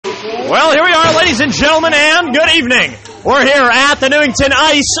Well, here we are, ladies and gentlemen, and good evening. We're here at the Newington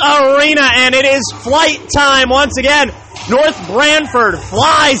Ice Arena, and it is flight time once again. North Branford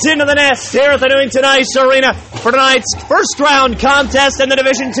flies into the nest here at the Newington Ice Arena for tonight's first round contest in the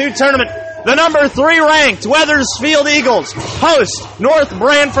Division II tournament. The number 3 ranked Wethersfield Eagles host North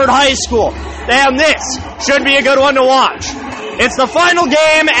Branford High School, and this should be a good one to watch. It's the final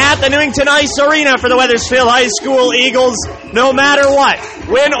game at the Newington Ice Arena for the Wethersfield High School Eagles. No matter what,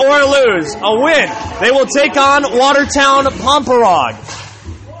 win or lose, a win, they will take on Watertown Pomperog.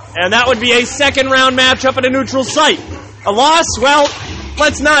 And that would be a second-round matchup at a neutral site. A loss, well,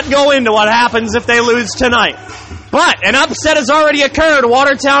 let's not go into what happens if they lose tonight. But an upset has already occurred,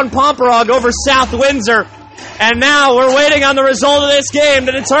 Watertown Pomperog over South Windsor. And now we're waiting on the result of this game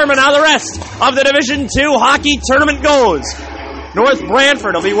to determine how the rest of the Division II hockey tournament goes. North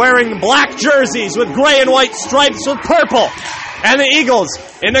Branford will be wearing black jerseys with gray and white stripes with purple. And the Eagles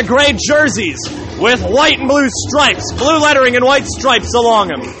in the gray jerseys with white and blue stripes, blue lettering and white stripes along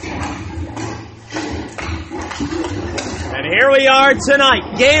them. And here we are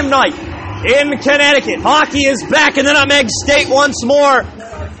tonight, game night in Connecticut. Hockey is back in the Nutmeg State once more.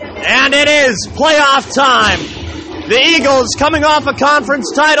 And it is playoff time. The Eagles, coming off a conference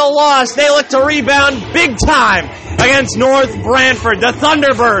title loss, they look to rebound big time against North Branford. The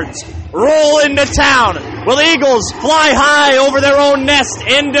Thunderbirds roll into town. Will the Eagles fly high over their own nest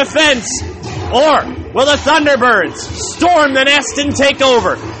in defense? Or will the Thunderbirds storm the nest and take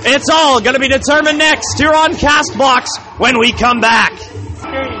over? It's all going to be determined next here on CastBox when we come back.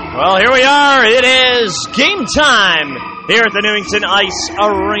 Well, here we are. It is game time here at the Newington Ice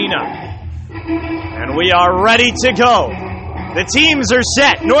Arena. And we are ready to go. The teams are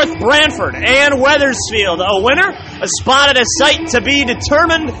set. North Branford and Wethersfield. A winner, a spot at a site to be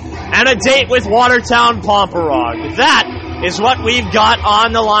determined, and a date with Watertown Pomperog. That is what we've got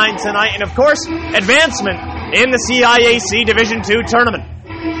on the line tonight. And, of course, advancement in the CIAC Division II tournament.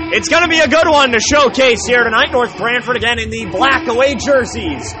 It's going to be a good one to showcase here tonight. North Branford again in the black away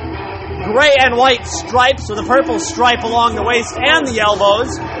jerseys. Gray and white stripes with a purple stripe along the waist and the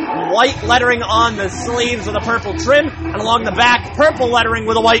elbows. White lettering on the sleeves with a purple trim. And along the back, purple lettering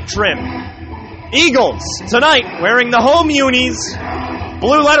with a white trim. Eagles tonight wearing the home unis.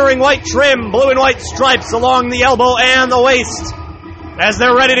 Blue lettering, white trim, blue and white stripes along the elbow and the waist. As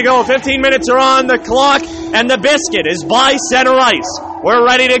they're ready to go, 15 minutes are on the clock, and the biscuit is by center ice. We're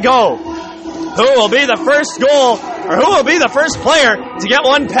ready to go. Who will be the first goal, or who will be the first player to get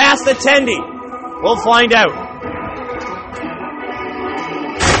one past the tendy? We'll find out.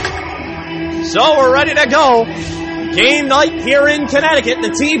 So we're ready to go. Game night here in Connecticut.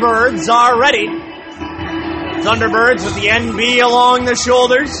 The T-Birds are ready. Thunderbirds with the NB along the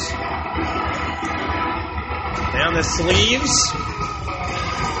shoulders. Down the sleeves.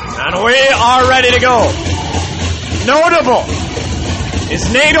 And we are ready to go. Notable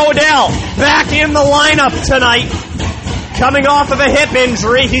is Nate Odell back in the lineup tonight. Coming off of a hip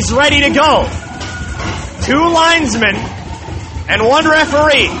injury, he's ready to go. 2 linesmen and 1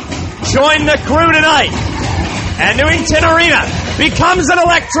 referee join the crew tonight. And Newington Arena becomes an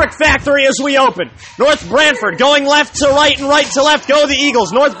electric factory as we open. North Branford going left to right and right to left go the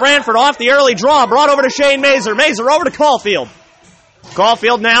Eagles. North Branford off the early draw, brought over to Shane Mazer. Mazer over to Caulfield.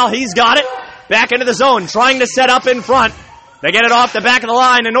 Caulfield now, he's got it. Back into the zone, trying to set up in front. They get it off the back of the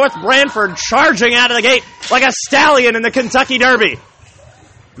line, and North Branford charging out of the gate like a stallion in the Kentucky Derby.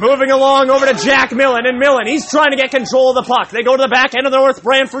 Moving along over to Jack Millen, and Millen, he's trying to get control of the puck. They go to the back end of the North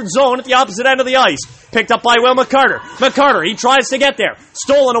Branford zone at the opposite end of the ice. Picked up by Will McCarter. McCarter, he tries to get there.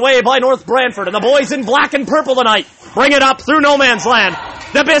 Stolen away by North Branford, and the boys in black and purple tonight bring it up through no man's land.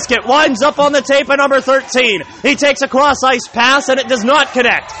 The biscuit winds up on the tape at number 13. He takes a cross-ice pass, and it does not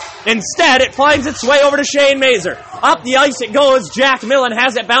connect. Instead, it finds its way over to Shane Mazer. Up the ice it goes. Jack Millen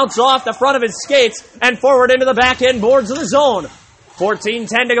has it bounce off the front of his skates and forward into the back end boards of the zone. 14-10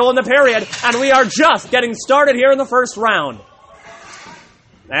 to go in the period, and we are just getting started here in the first round.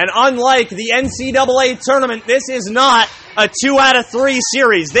 And unlike the NCAA tournament, this is not a 2 out of 3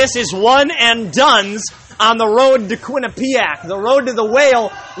 series. This is one and dones on the road to Quinnipiac. The road to the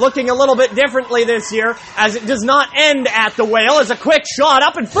Whale looking a little bit differently this year, as it does not end at the Whale. It's a quick shot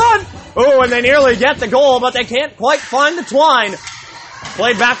up in front. Oh, and they nearly get the goal, but they can't quite find the twine.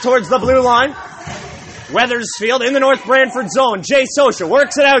 Played back towards the blue line. Wethersfield in the North Branford zone. Jay Sosha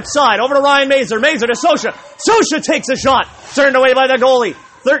works it outside. Over to Ryan Mazer. Mazer to Sosha. Sosha takes a shot. Turned away by the goalie.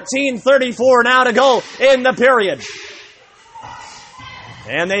 13:34 now to go in the period.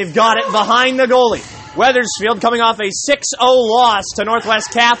 And they've got it behind the goalie. Wethersfield coming off a 6-0 loss to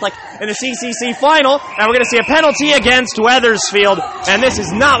Northwest Catholic in the CCC final. And we're going to see a penalty against Wethersfield. And this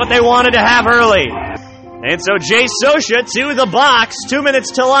is not what they wanted to have early. And so Jay Sosha to the box. 2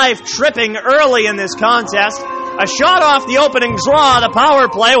 minutes to life, tripping early in this contest. A shot off the opening draw. The power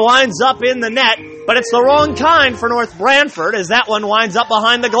play winds up in the net. But it's the wrong kind for North Branford as that one winds up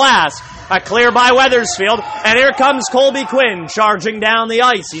behind the glass. A clear by Wethersfield. And here comes Colby Quinn charging down the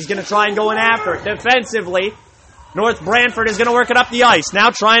ice. He's going to try and go in after it. Defensively, North Branford is going to work it up the ice. Now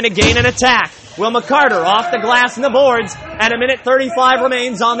trying to gain an attack. Wilma Carter off the glass and the boards. And 1:35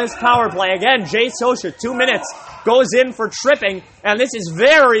 remains on this power play. Again, Jay Sosha, 2 minutes, goes in for tripping. And this is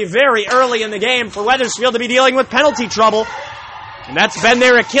very, very early in the game for Wethersfield to be dealing with penalty trouble. And that's been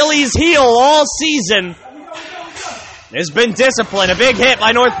their Achilles heel all season. There's been discipline. A big hit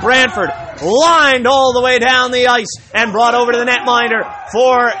by North Branford. Lined all the way down the ice and brought over to the netminder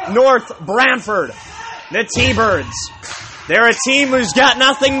for North Branford. The T-Birds. They're a team who's got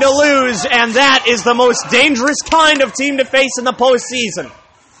nothing to lose, and that is the most dangerous kind of team to face in the postseason.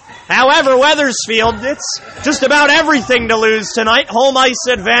 However, Wethersfield, it's just about everything to lose tonight. Home ice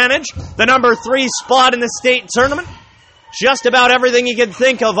advantage, the number 3 spot in the state tournament. Just about everything you could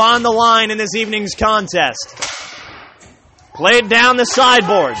think of on the line in this evening's contest. Played down the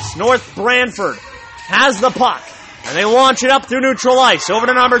sideboards. North Branford has the puck. And they launch it up through neutral ice. Over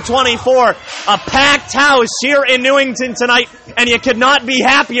to number 24. A packed house here in Newington tonight. And you could not be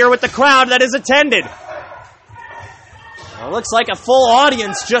happier with the crowd that is attended. Well, it looks like a full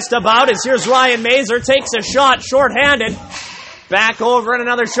audience just about as here's Ryan Mazer. Takes a shot shorthanded. Back over and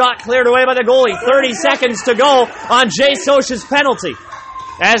another shot cleared away by the goalie. 30 seconds to go on Jay Sosha's penalty.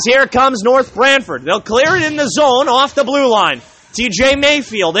 As here comes North Branford. They'll clear it in the zone off the blue line. TJ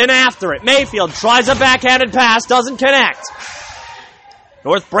Mayfield in after it. Mayfield tries a backhanded pass, doesn't connect.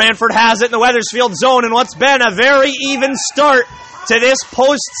 North Branford has it in the Wethersfield zone in what's been a very even start to this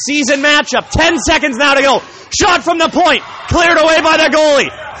postseason matchup. 10 seconds now to go. Shot from the point. Cleared away by the goalie.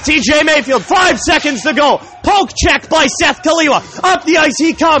 TJ Mayfield, 5 seconds to go. Poke check by Seth Kaliwa. Up the ice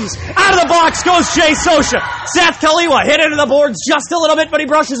he comes. Out of the box goes Jay Sosha. Seth Kaliwa hit into the boards just a little bit, but he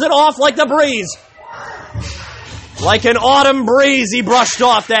brushes it off like the breeze. Like an autumn breeze, he brushed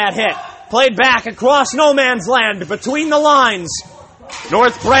off that hit. Played back across no man's land, between the lines.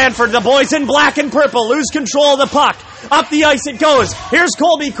 North Branford, the boys in black and purple, lose control of the puck. Up the ice it goes. Here's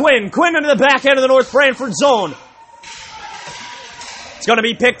Colby Quinn. Quinn into the back end of the North Branford zone. It's going to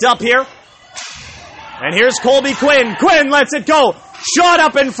be picked up here. And here's Colby Quinn. Quinn lets it go. Shot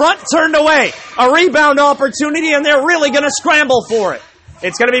up in front, turned away. A rebound opportunity, and they're really going to scramble for it.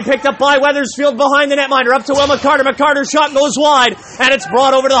 It's going to be picked up by Wethersfield behind the netminder. Up to Wilma Carter. McCarter's shot goes wide, and it's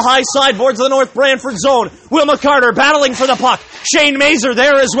brought over to the high sideboards of the North Branford zone. Wilma Carter battling for the puck. Shane Mazer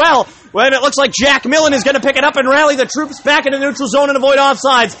there as well. When it looks like Jack Millen is going to pick it up and rally the troops back into the neutral zone and avoid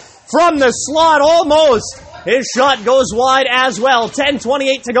offsides. From the slot, almost. His shot goes wide as well.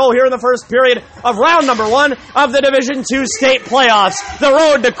 10:28 to go here in the first period of round number 1 of the Division II state playoffs. The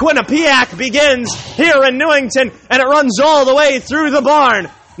road to Quinnipiac begins here in Newington, and it runs all the way through the barn.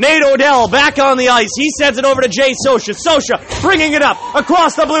 Nate Odell back on the ice. He sends it over to Jay Sosha. Sosha bringing it up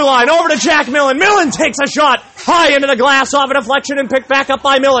across the blue line over to Jack Millen. Millen takes a shot high into the glass off a deflection and picked back up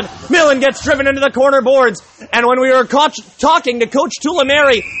by Millen. Millen gets driven into the corner boards. And when we were talking to Coach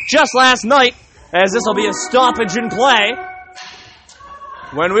Tulamary just last night, as this will be a stoppage in play,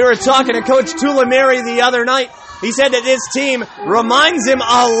 when we were talking to Coach Tulamary the other night, he said that this team reminds him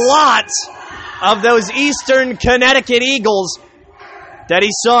a lot of those Eastern Connecticut Eagles that he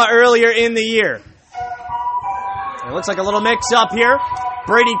saw earlier in the year. It looks like a little mix-up here.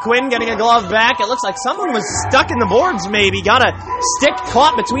 Brady Quinn getting a glove back. It looks like someone was stuck in the boards maybe. Got a stick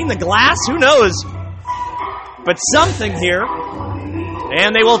caught between the glass. Who knows? But something here.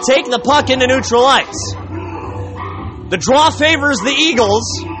 And they will take the puck into neutral ice. The draw favors the Eagles.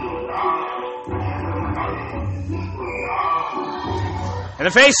 And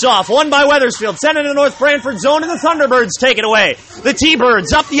the face-off, won by Wethersfield, sent into the North Branford zone, and the Thunderbirds take it away. The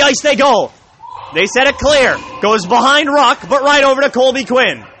T-Birds, up the ice they go. They set it clear. Goes behind Ruck, but right over to Colby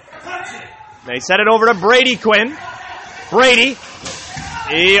Quinn. They set it over to Brady Quinn. Brady.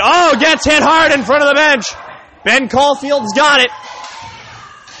 Gets hit hard in front of the bench. Ben Caulfield's got it.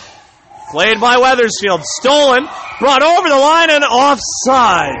 Played by Wethersfield. Stolen. Brought over the line and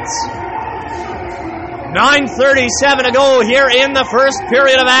offsides. 9:37 to go here in the first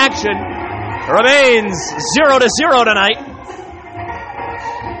period of action. Remains 0-0 tonight.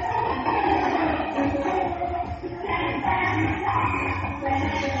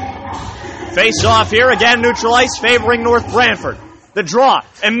 Face off here again, neutral ice favoring North Branford. The draw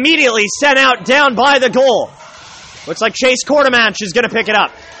immediately sent out down by the goal. Looks like Chase Quartermatch is going to pick it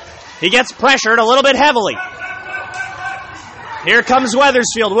up. He gets pressured a little bit heavily. Here comes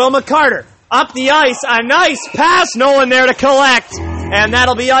Wethersfield. Wilma Carter up the ice. A nice pass. No one there to collect. And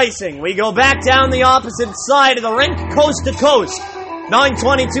that'll be icing. We go back down the opposite side of the rink, coast to coast.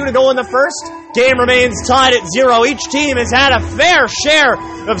 9:22 to go in the first. Game remains tied at 0. Each team has had a fair share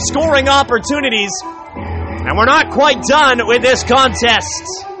of scoring opportunities. And we're not quite done with this contest.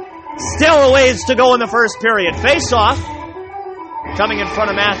 Still a ways to go in the first period. Face-off. Coming in front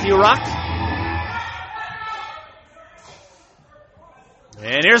of Matthew Ruck.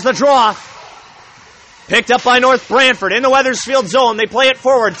 And here's the draw. Picked up by North Branford in the Wethersfield zone. They play it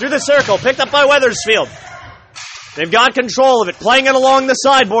forward through the circle. Picked up by Wethersfield. They've got control of it. Playing it along the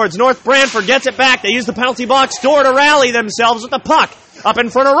sideboards. North Branford gets it back. They use the penalty box door to rally themselves with the puck. Up in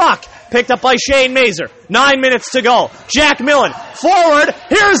front of Ruck. Picked up by Shane Mazer. 9 minutes to go. Jack Millen. Forward.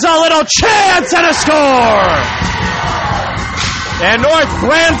 Here's a little chance and a score! And North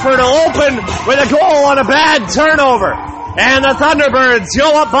Branford will open with a goal on a bad turnover. And the Thunderbirds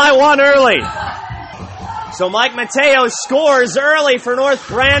go up by 1 early. So Mike Mateo scores early for North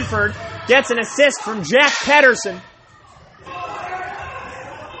Branford. Gets an assist from Jack Pedersen.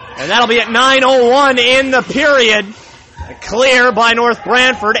 And that'll be at 9:01 in the period. Clear by North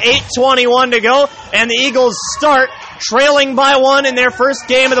Branford. 8:21 to go. And the Eagles start trailing by 1 in their first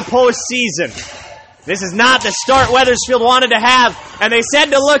game of the postseason. This is not the start Wethersfield wanted to have, and they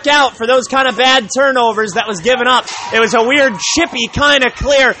said to look out for those kind of bad turnovers that was given up. It was a weird, chippy kind of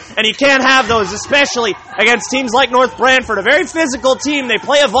clear, and you can't have those, especially against teams like North Branford, a very physical team. They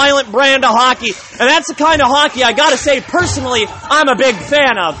play a violent brand of hockey, and that's the kind of hockey, I gotta say, personally, I'm a big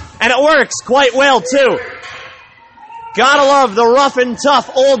fan of, and it works quite well, too. Gotta love the rough and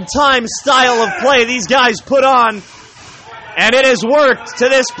tough, old-time style of play these guys put on. And it has worked to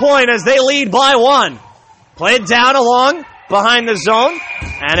this point as they lead by 1. Played down along behind the zone,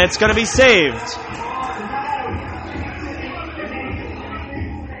 and it's going to be saved.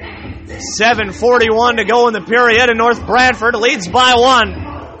 7:41 to go in the period, and North Branford leads by 1.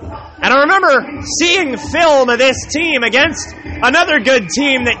 And I remember seeing film of this team against another good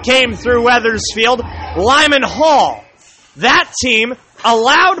team that came through Wethersfield, Lyman Hall. That team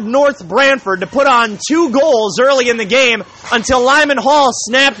allowed North Branford to put on 2 goals early in the game until Lyman Hall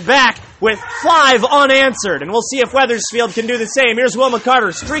snapped back with 5 unanswered. And we'll see if Wethersfield can do the same. Here's Wilma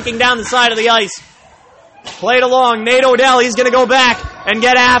Carter streaking down the side of the ice. Played along. Nate Odell, he's going to go back and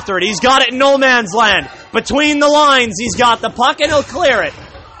get after it. He's got it in no man's land. Between the lines, he's got the puck and he'll clear it.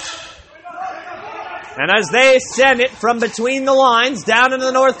 And as they send it from between the lines down into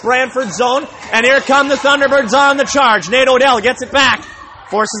the North Branford zone, and here come the Thunderbirds on the charge. Nate Odell gets it back,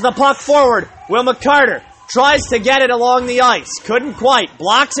 forces the puck forward. Wilma Carter tries to get it along the ice. Couldn't quite.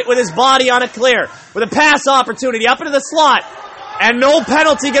 Blocks it with his body on a clear. With a pass opportunity up into the slot. And no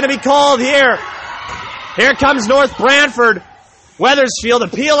penalty going to be called here. Here comes North Branford. Wethersfield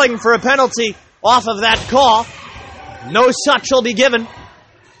appealing for a penalty off of that call. No such will be given.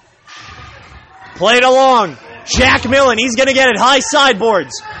 Played along. Jack Millen, he's going to get it high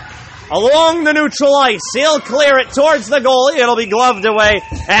sideboards. Along the neutral ice. He'll clear it towards the goalie. It'll be gloved away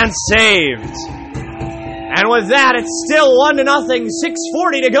and saved. And with that, it's still 1-0.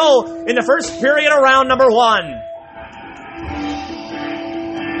 6:40 to go in the first period of round number 1.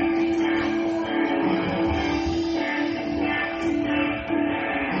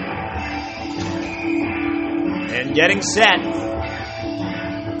 And getting set.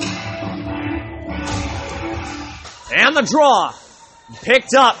 And the draw.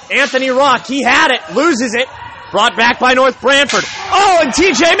 Picked up. Anthony Rock. He had it. Loses it. Brought back by North Branford. Oh, and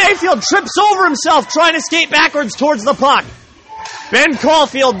TJ Mayfield trips over himself trying to skate backwards towards the puck. Ben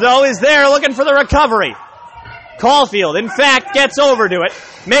Caulfield, though, is there looking for the recovery. Caulfield, in fact, gets over to it.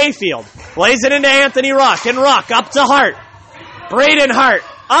 Mayfield plays it into Anthony Rock. And Rock up to Hart. Braden Hart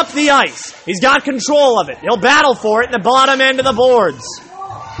up the ice. He's got control of it. He'll battle for it in the bottom end of the boards.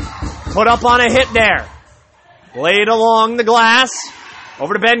 Put up on a hit there. Played along the glass.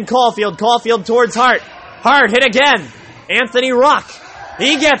 Over to Ben Caulfield. Caulfield towards Hart. Hart hit again. Anthony Rock.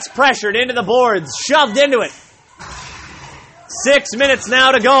 He gets pressured into the boards. Shoved into it. 6 minutes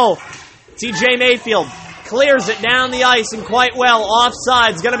now to go. TJ Mayfield clears it down the ice and quite well.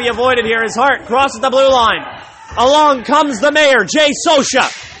 Offside's going to be avoided here as Hart crosses the blue line. Along comes the mayor, Jay Sosha.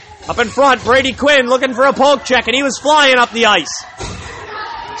 Up in front, Brady Quinn looking for a poke check, and he was flying up the ice.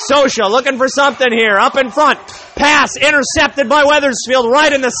 Sosha looking for something here. Up in front. Pass intercepted by Wethersfield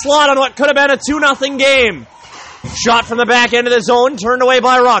right in the slot on what could have been a 2-0 game. Shot from the back end of the zone. Turned away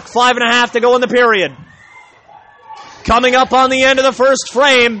by Ruck. 5.5 to go in the period. Coming up on the end of the first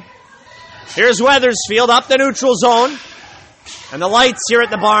frame. Here's Wethersfield up the neutral zone. And the lights here at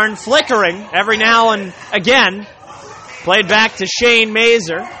the barn flickering every now and again. Played back to Shane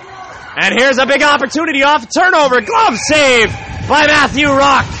Mazer. And here's a big opportunity off turnover. Glove save by Matthew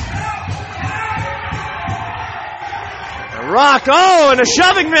Rock. Rock, and a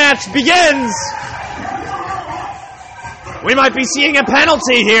shoving match begins. We might be seeing a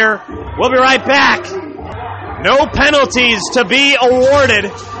penalty here. We'll be right back. No penalties to be awarded.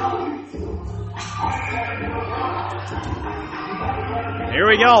 Here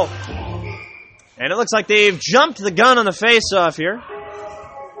we go. And it looks like they've jumped the gun on the face-off here.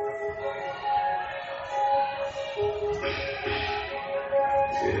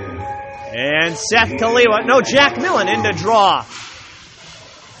 And Seth Kaliwa. No, Jack Millen into draw.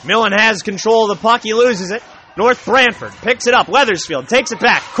 Millen has control of the puck. He loses it. North Branford picks it up. Wethersfield takes it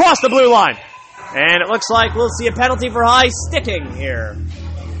back. Cross the blue line. And it looks like we'll see a penalty for high sticking here.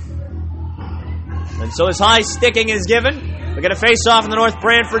 And so as high sticking is given, we're going to face off in the North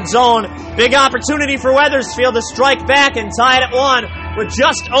Branford zone. Big opportunity for Wethersfield to strike back and tie it at 1 with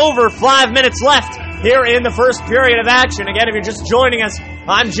just over 5 minutes left here in the first period of action. Again, if you're just joining us,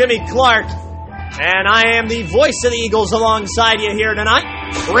 I'm Jimmy Clark, and I am the voice of the Eagles alongside you here tonight,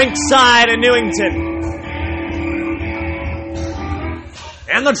 rinkside in Newington.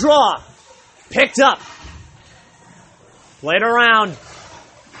 And the draw, picked up, played around.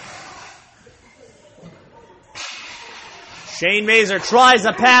 Shane Mazer tries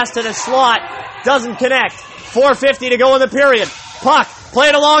a pass to the slot, doesn't connect. 4:50 to go in the period. Puck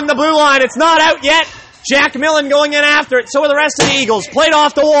played along the blue line. It's not out yet. Jack Millen going in after it. So are the rest of the Eagles. Played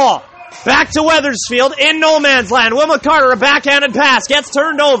off the wall. Back to Wethersfield in no man's land. Wilma Carter, a backhanded pass, gets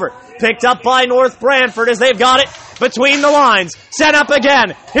turned over. Picked up by North Branford as they've got it between the lines. Set up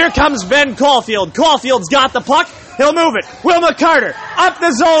again. Here comes Ben Caulfield. Caulfield's got the puck. He'll move it. Wilma Carter, up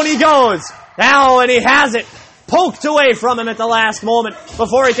the zone he goes. Now, and he has it. Poked away from him at the last moment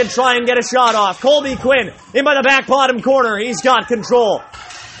before he could try and get a shot off. Colby Quinn in by the back bottom corner. He's got control.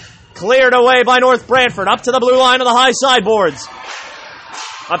 Cleared away by North Branford. Up to the blue line of the high sideboards.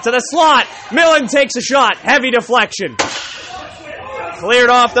 Up to the slot. Millen takes a shot. Heavy deflection. Cleared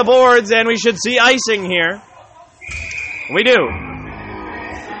off the boards, and we should see icing here. We do.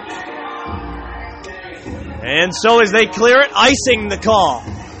 And so as they clear it, icing the call.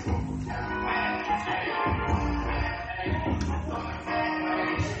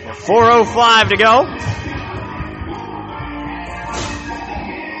 .405 to go.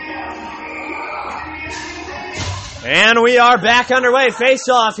 And we are back underway. Face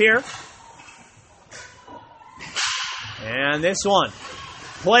off here. And this one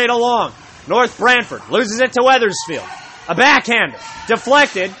played along. North Branford loses it to Wethersfield. A backhander.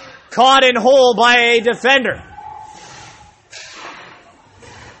 Deflected. Caught in hole by a defender.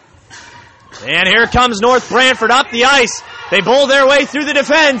 And here comes North Branford up the ice. They bowl their way through the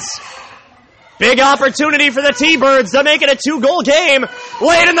defense. Big opportunity for the T-Birds to make it a 2-goal game.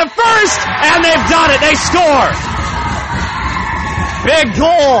 Late in the first, and they've done it. They score. Big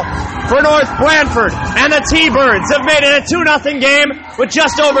goal for North Branford. And the T-Birds have made it a 2-0 game with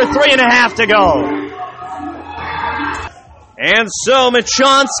just over 3.5 to go. And so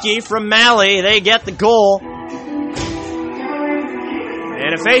Machonsky from Malley, they get the goal.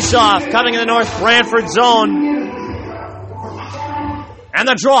 And a face-off coming in the North Branford zone. And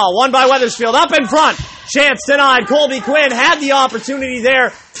the draw, won by Wethersfield, up in front. Chance denied. Colby Quinn had the opportunity there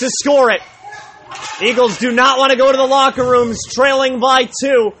to score it. Eagles do not want to go to the locker rooms trailing by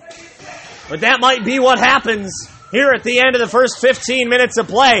 2. But that might be what happens here at the end of the first 15 minutes of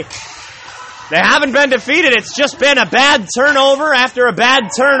play. They haven't been defeated. It's just been a bad turnover after a bad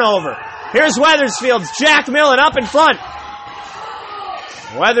turnover. Here's Wethersfield's Jack Millen up in front.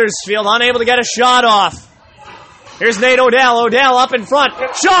 Wethersfield unable to get a shot off. Here's Nate Odell. Odell up in front.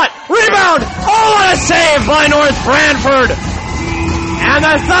 Shot! Rebound! Oh, what a save by North Branford! And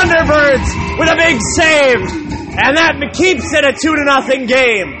the Thunderbirds with a big save. And that keeps it a 2-0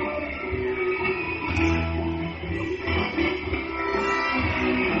 game.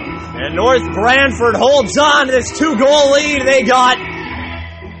 And North Branford holds on to this 2-goal lead they got.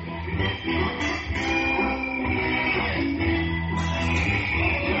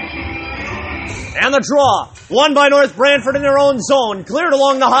 And the draw, won by North Branford in their own zone, cleared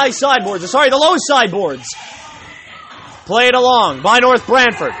along the high sideboards, the low sideboards. Played along by North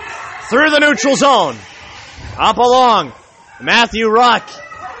Branford, through the neutral zone, up along. Matthew Ruck,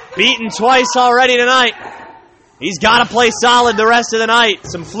 beaten twice already tonight. He's got to play solid the rest of the night.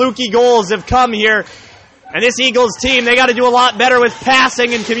 Some fluky goals have come here And this Eagles team, they got to do a lot better with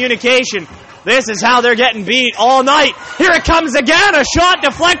passing and communication. This is how they're getting beat all night. Here it comes again. A shot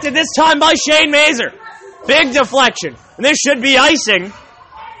deflected, this time by Shane Mazer. Big deflection. And this should be icing.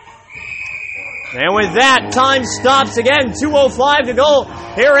 And with that, time stops again. 2:05 to go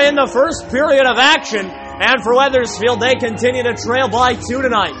here in the first period of action. And for Wethersfield, they continue to trail by 2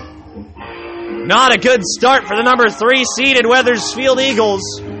 tonight. Not a good start for the number 3 seeded Wethersfield Eagles.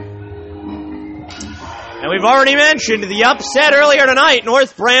 And we've already mentioned the upset earlier tonight.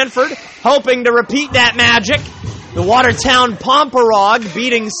 North Branford hoping to repeat that magic. The Watertown Pomperog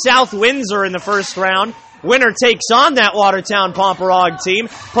beating South Windsor in the first round. Winner takes on that Watertown Pomperog team.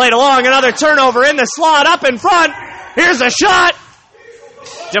 Played along, another turnover in the slot, up in front. Here's a shot.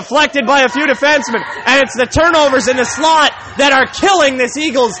 Deflected by a few defensemen. And it's the turnovers in the slot that are killing this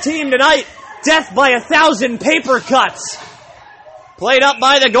Eagles team tonight. Death by 1,000 paper cuts. Played up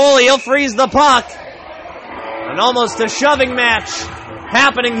by the goalie. He'll freeze the puck. And almost a shoving match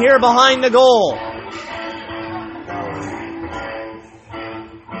happening here behind the goal.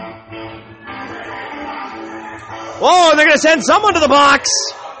 Whoa, and they're going to send someone to the box.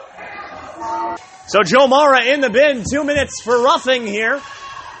 So Joe Mara in the bin. 2 minutes for roughing here.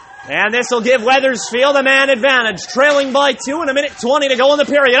 And this will give Wethersfield a man advantage. Trailing by 2 and a minute 20 to go in the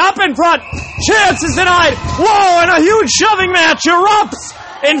period. Up in front. Chance is denied. Whoa, and a huge shoving match erupts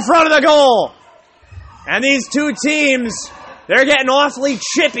in front of the goal. And these two teams, they're getting awfully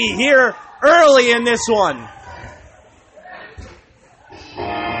chippy here early in this one.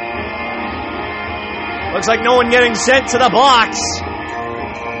 Looks like no one getting sent to the box.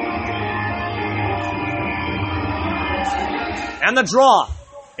 And the draw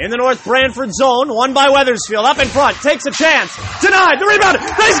in the North Branford zone, won by Wethersfield. Up in front, takes a chance. Denied, the rebound,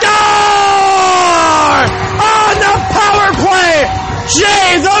 they score! On the power play,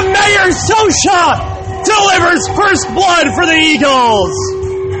 Jay the Mayor Sosha delivers first blood for the Eagles.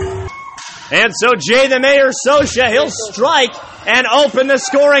 And so Jay the Mayor Sosha, he'll strike and open the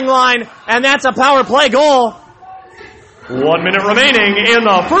scoring line, and that's a power play goal. 1 minute remaining in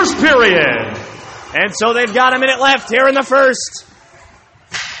the first period. And so they've got a minute left here in the first.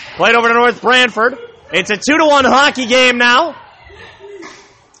 Played over to North Branford. It's a 2-1 hockey game now.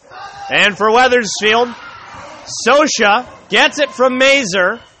 And for Wethersfield, Sosha gets it from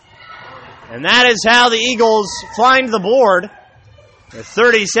Mazer. And that is how the Eagles find the board. With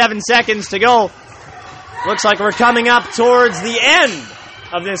 37 seconds to go. Looks like we're coming up towards the end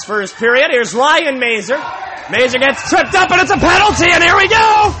of this first period. Here's Ryan Mazer. Mazer gets tripped up, and it's a penalty, and here we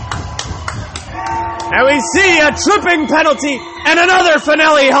go! And we see a tripping penalty, and another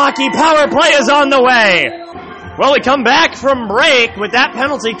Finelli hockey power play is on the way. Well, we come back from break with that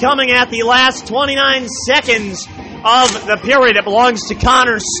penalty coming at the last 29 seconds of the period. It belongs to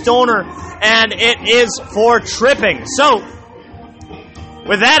Connor Stoner, and it is for tripping. So,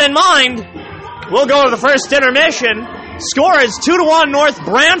 with that in mind, we'll go to the first intermission. Score is 2-1 North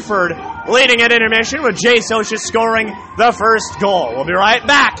Branford, leading at intermission with Jay Sosha scoring the first goal. We'll be right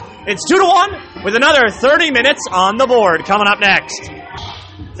back. It's 2-1 with another 30 minutes on the board coming up next.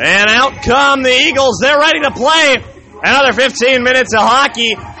 And out come the Eagles. They're ready to play another 15 minutes of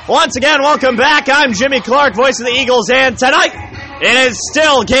hockey. Once again, welcome back. I'm Jimmy Clark, voice of the Eagles, and tonight it is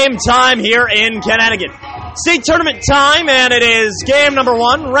still game time here in Connecticut. State tournament time, and it is game number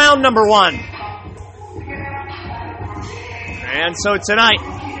 1, round number 1. And so tonight,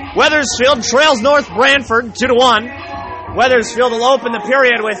 Wethersfield trails North Branford 2-1. Wethersfield will open the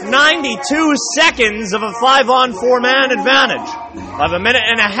period with 92 seconds of a 5-on-4 man advantage of a minute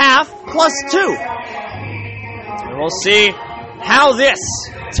and a half plus 2. And we'll see how this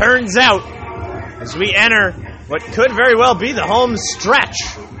turns out as we enter what could very well be the home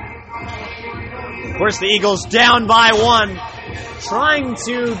stretch. Of course, the Eagles down by 1, trying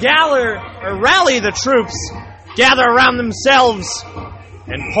to rally the troops, gather around themselves,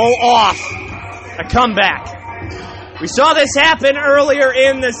 and pull off a comeback. We saw this happen earlier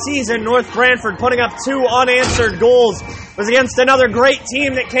in the season. North Branford putting up 2 unanswered goals. It was against another great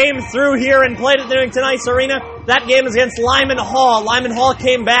team that came through here and played at the Newington Ice Arena. That game was against Lyman Hall. Lyman Hall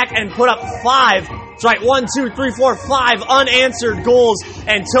came back and put up 5. That's right, 1, 2, 3, 4, 5 unanswered goals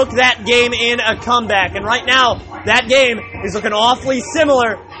and took that game in a comeback. And right now, that game is looking awfully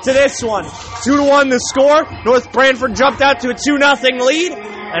similar to this one. 2-1 the score. North Branford jumped out to a 2-0 lead.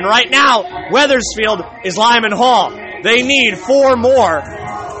 And right now, Wethersfield is Lyman Hall. They need 4 more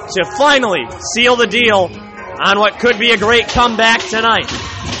to finally seal the deal on what could be a great comeback tonight.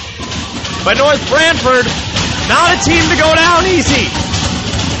 But North Branford, not a team to go down easy.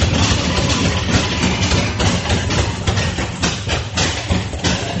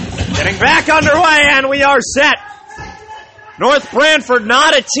 Getting Getting back underway, and we are set. North Branford,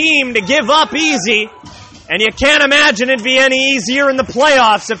 not a team to give up easy, and you can't imagine it'd be any easier in the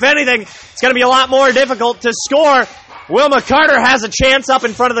playoffs. If anything, it's going to be a lot more difficult to score. Wilma Carter has a chance up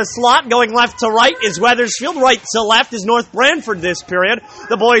in front of the slot. Going left to right is Wethersfield. Right to left is North Branford this period.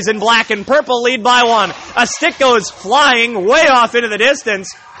 The boys in black and purple lead by one. A stick goes flying way off into the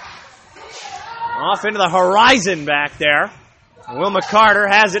distance. Off into the horizon back there. Wilma Carter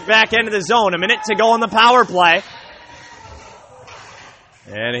has it back into the zone. A minute to go on the power play.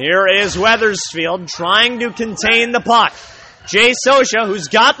 And here is Wethersfield trying to contain the puck. Jay Sosha, who's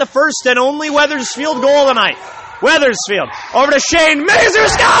got the first and only Wethersfield goal tonight. Wethersfield over to Shane Mazer,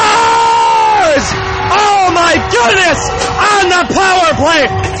 scores! Oh my goodness! On the power play,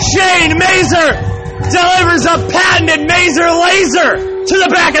 Shane Mazer delivers a patented Mazer laser to the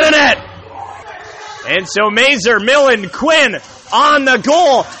back of the net. And so Mazer, Millen, Quinn on the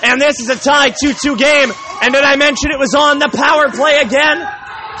goal, and this is a tie 2-2 game. And did I mention it was on the power play again?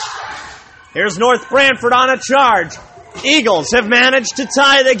 Here's North Branford on a charge. Eagles have managed to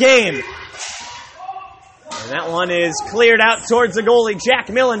tie the game. And that one is cleared out towards the goalie, Jack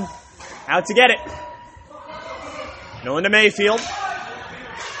Millen. Out to get it. Millen to Mayfield.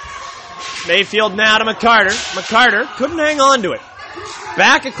 Mayfield now to McCarter. McCarter couldn't hang on to it.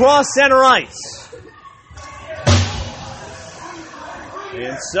 Back across center ice.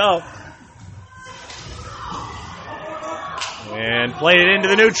 And so. And played it into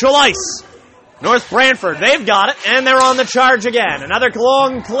the neutral ice. North Branford, they've got it, and they're on the charge again. Another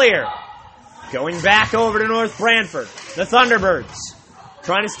long clear. Going back over to North Branford. The Thunderbirds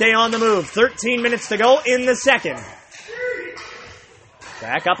trying to stay on the move. 13 minutes to go in the second.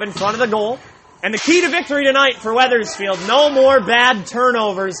 Back up in front of the goal. And the key to victory tonight for Wethersfield, no more bad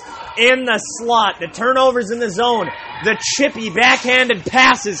turnovers in the slot. The turnovers in the zone. The chippy, backhanded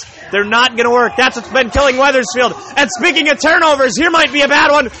passes, they're not going to work. That's what's been killing Wethersfield. And speaking of turnovers, here might be a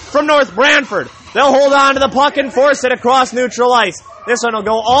bad one from North Branford. They'll hold on to the puck and force it across neutral ice. This one will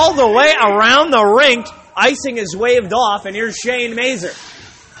go all the way around the rink. Icing is waved off, and here's Shane Mazer.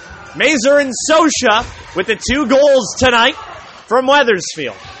 Mazer and Sosha with the 2 goals tonight from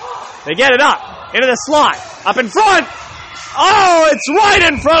Wethersfield. They get it up into the slot, up in front. Oh, it's right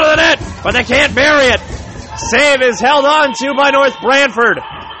in front of the net, but they can't bury it. Save is held on to by North Branford.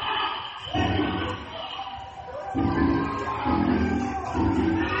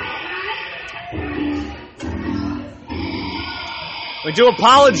 We do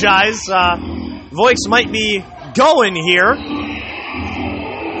apologize. Voice might be going here.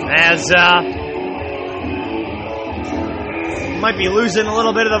 As might be losing a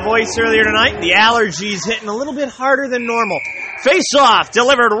little bit of the voice earlier tonight. The allergies hitting a little bit harder than normal. Face-off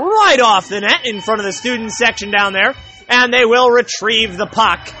delivered right off the net in front of the student section down there. And they will retrieve the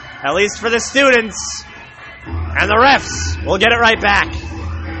puck. At least for the students. And the refs will get it right back.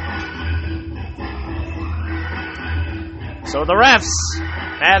 So the refs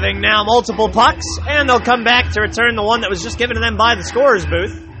having now multiple pucks, and they'll come back to return the one that was just given to them by the scorer's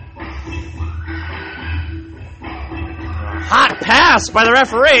booth. Hot pass by the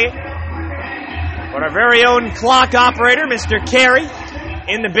referee. But our very own clock operator, Mr. Carey,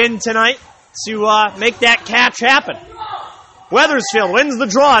 in the bin tonight to make that catch happen. Wethersfield wins the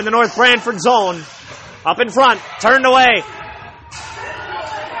draw in the North Branford zone. Up in front, turned away.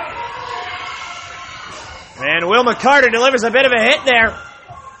 And Wilma Carter delivers a bit of a hit there.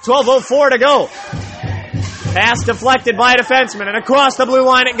 12:04 to go. Pass deflected by a defenseman, and across the blue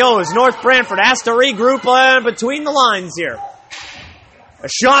line it goes. North Branford has to regroup between the lines here. A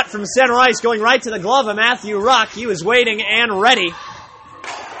shot from center ice going right to the glove of Matthew Ruck. He was waiting and ready.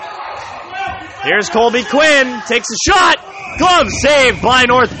 Here's Colby Quinn. Takes a shot. Glove saved by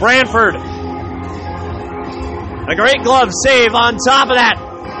North Branford. A great glove save on top of that.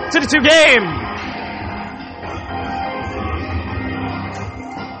 2-2 game.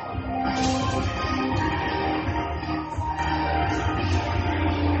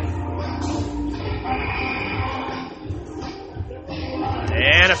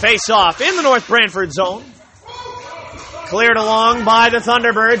 And a face-off in the North Branford zone. Cleared along by the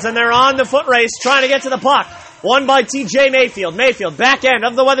Thunderbirds, and they're on the foot race trying to get to the puck. Won by T.J. Mayfield. Mayfield, back end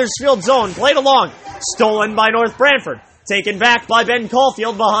of the Wethersfield zone, played along. Stolen by North Branford. Taken back by Ben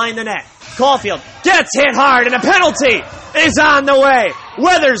Caulfield behind the net. Caulfield gets hit hard, and a penalty is on the way.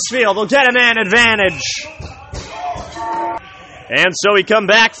 Wethersfield will get a man advantage. And so we come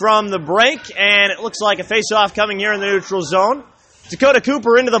back from the break, and it looks like a face-off coming here in the neutral zone. Dakota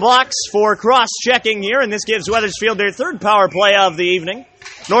Cooper into the box for cross-checking here, and this gives Wethersfield their third power play of the evening.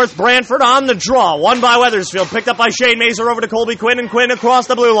 North Branford on the draw. Won by Wethersfield. Picked up by Shane Mazer over to Colby Quinn, and Quinn across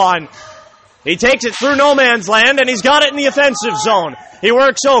the blue line. He takes it through no man's land, and he's got it in the offensive zone. He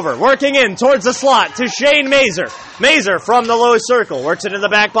works over, working in towards the slot to Shane Mazer. Mazer from the low circle. Works it into the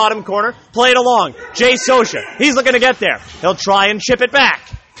back bottom corner. Played along. Jay Sosha. He's looking to get there. He'll try and chip it back.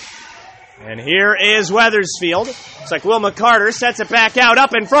 And here is Wethersfield. Looks like Wilma Carter sets it back out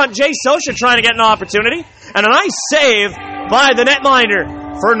up in front. Jay Sosha trying to get an opportunity. And a nice save by the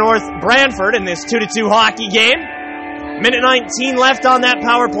netminder for North Branford in this 2-2 hockey game. Minute 19 left on that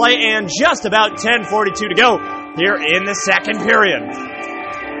power play and just about 10:42 to go here in the second period.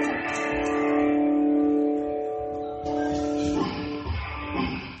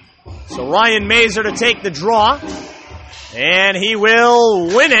 So Ryan Mazer to take the draw. And he will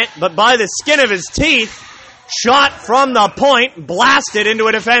win it, but by the skin of his teeth. Shot from the point, blasted into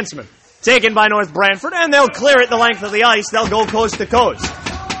a defenseman. Taken by North Branford, and they'll clear it the length of the ice. They'll go coast to coast.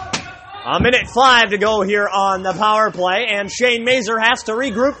 A minute 5 to go here on the power play, and Shane Mazer has to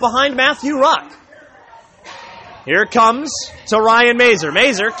regroup behind Matthew Ruck. Here comes to Ryan Mazer.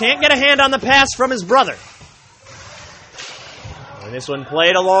 Mazer can't get a hand on the pass from his brother. And this one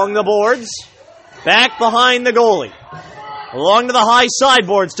played along the boards, back behind the goalie. Along to the high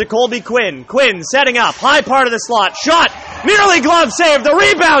sideboards to Colby Quinn. Quinn setting up, high part of the slot. Shot, nearly glove save. The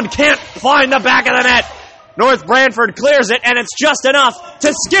rebound can't find the back of the net. North Branford clears it, and it's just enough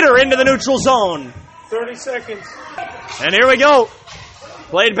to skitter into the neutral zone. 30 seconds. And here we go.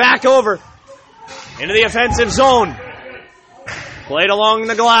 Played back over into the offensive zone. Played along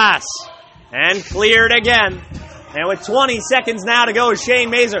the glass. And cleared again. And with 20 seconds now to go, Shane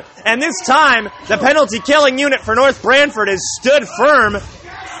Mazer. And this time, the penalty-killing unit for North Branford has stood firm.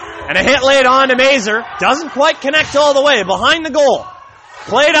 And a hit laid on to Mazer. Doesn't quite connect all the way. Behind the goal.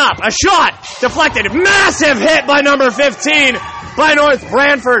 Played up. A shot. Deflected. Massive hit by number 15 by North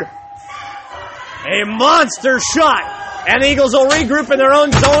Branford. A monster shot. And the Eagles will regroup in their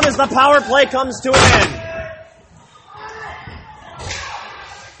own zone as the power play comes to an end.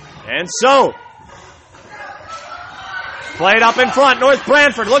 And so, played up in front. North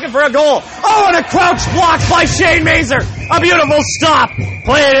Branford looking for a goal. Oh, and a crouch block by Shane Mazer. A beautiful stop.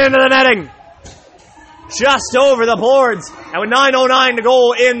 Played into the netting. Just over the boards. And with 9:09 to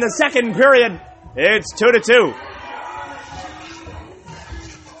go in the second period, it's 2-2.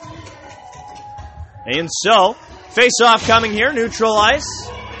 And so, face-off coming here, neutral ice.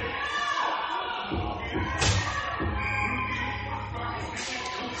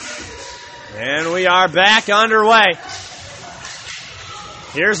 And we are back underway.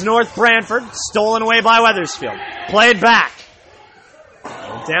 Here's North Branford, stolen away by Wethersfield. Played back.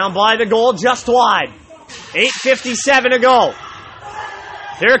 Down by the goal, just wide. 8:57 to go.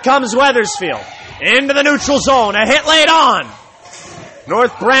 Here comes Wethersfield. Into the neutral zone. A hit laid on.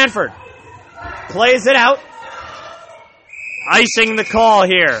 North Branford plays it out. Icing the call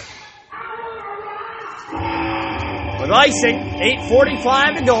here. With icing,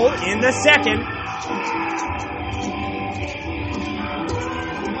 8:45 to go in the second.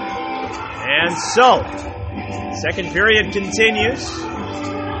 And so, second period continues.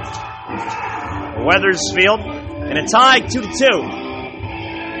 Wethersfield in a tie, 2-2.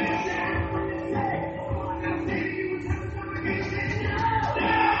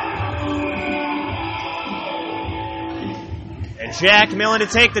 And Jack Millen to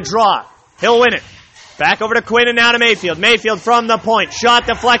take the draw. He'll win it. Back over to Quinn and now to Mayfield. Mayfield from the point. Shot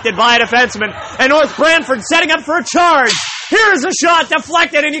deflected by a defenseman. And North Branford setting up for a charge. Here's a shot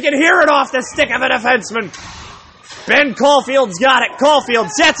deflected, and you can hear it off the stick of a defenseman. Ben Caulfield's got it. Caulfield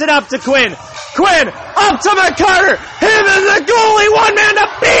sets it up to Quinn. Quinn up to McCarter. Him and the goalie. One man to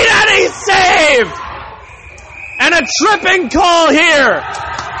beat, and he's saved. And a tripping call here.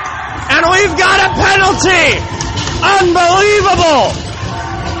 And we've got a penalty. Unbelievable.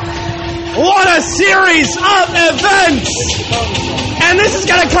 What a series of events. And this is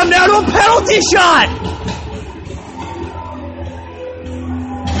going to come down to a penalty shot.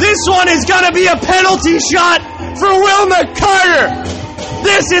 This one is going to be a penalty shot for Wilma Carter.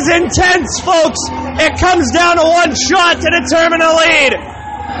 This is intense, folks. It comes down to one shot to determine a lead.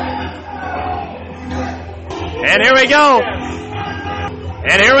 And here we go.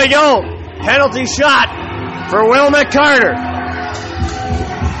 And here we go. Penalty shot for Wilma Carter.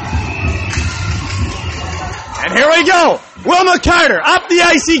 And here we go. Wilma Carter, up the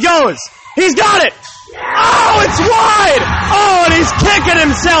ice he goes. He's got it. Oh, it's wide. Oh, and he's kicking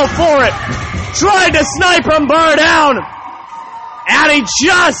himself for it. Tried to snipe him, bar down. And he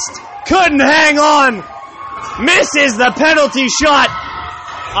just couldn't hang on. Misses the penalty shot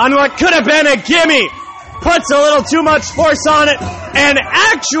on what could have been a gimme. puts a little too much force on it, and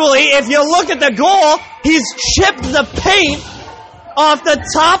actually, if you look at the goal, he's chipped the paint off the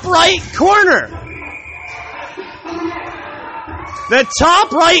top right corner. The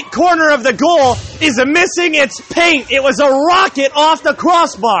top right corner of the goal is missing its paint. It was a rocket off the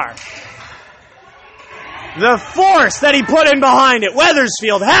crossbar. The force that he put in behind it.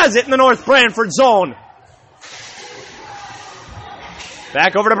 Wethersfield has it in the North Branford zone.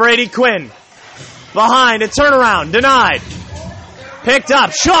 Back over to Brady Quinn. Behind, a turnaround, denied. Picked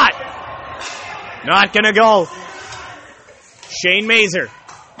up, shot. Not gonna go. Shane Mazer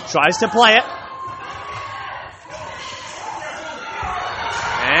tries to play it.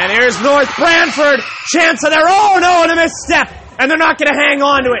 And here's North Branford. Chance of their own. Oh, and a misstep. And they're not gonna hang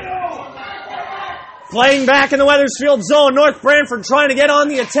on to it. Playing back in the Wethersfield zone. North Branford trying to get on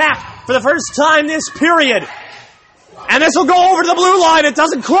the attack for the first time this period. And this will go over to the blue line. It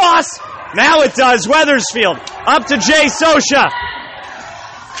doesn't cross. Now it does. Wethersfield up to Jay Sosha.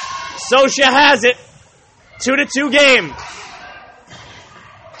 Sosha has it. 2-2 game.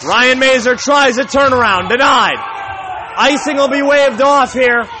 Ryan Mazer tries a turnaround. Denied. Icing will be waved off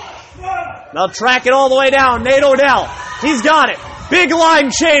here. They'll track it all the way down. Nate Odell. He's got it. Big line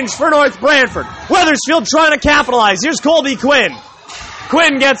change for North Branford. Wethersfield trying to capitalize. Here's Colby Quinn.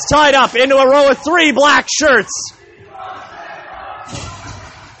 Quinn gets tied up into a row of 3 black shirts.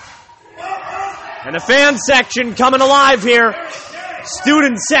 And the fan section coming alive here.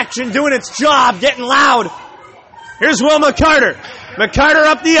 Student section doing its job, getting loud. Here's Will McCarter. McCarter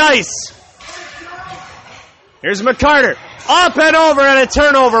up the ice. Here's McCarter. Up and over and a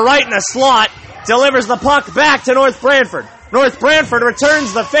turnover right in the slot. Delivers the puck back to North Branford. North Branford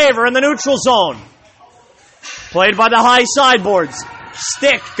returns the favor in the neutral zone. Played by the high sideboards.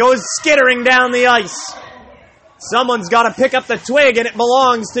 Stick goes skittering down the ice. Someone's got to pick up the twig, and it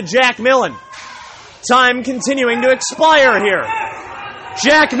belongs to Jack Millen. Time continuing to expire here.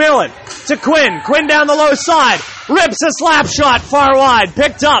 Jack Millen to Quinn. Quinn down the low side. Rips a slap shot far wide.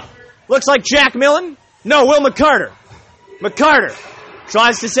 Picked up. Looks like Jack Millen. No, Will McCarter. McCarter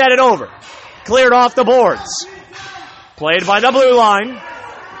tries to set it over. Cleared off the boards. Played by the blue line.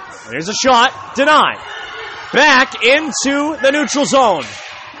 There's a shot. Denied. Back into the neutral zone.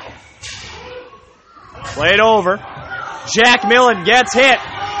 Played over. Jack Millen gets hit.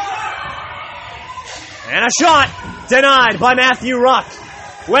 And a shot denied by Matthew Ruck.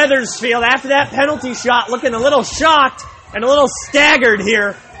 Wethersfield, after that penalty shot, looking a little shocked and a little staggered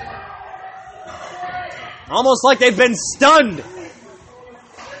here. Almost like they've been stunned.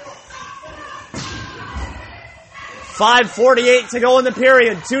 5:48 to go in the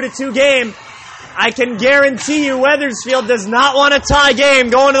period. 2-2 game. I can guarantee you Wethersfield does not want a tie game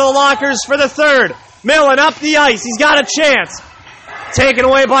going to the lockers for the third. Millen up the ice. He's got a chance. Taken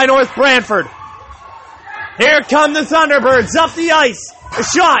away by North Branford. Here come the Thunderbirds up the ice. A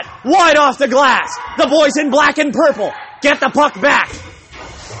shot wide off the glass. The boys in black and purple get the puck back.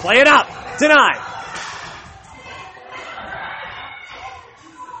 Play it up. Denied.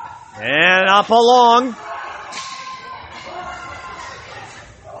 And up along.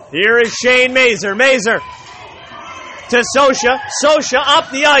 Here is Shane Mazer. Mazer to Sosha. Sosha up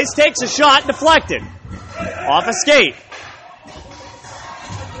the ice. Takes a shot. Deflected. Off a skate.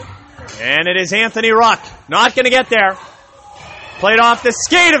 And it is Anthony Ruck. Not going to get there. Played off the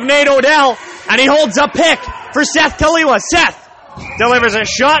skate of Nate Odell. And he holds a pick for Seth Kaliwa. Seth delivers a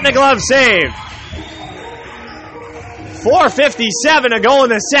shot and a glove save. 4:57 to go in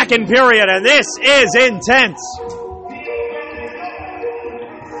the second period. And this is intense.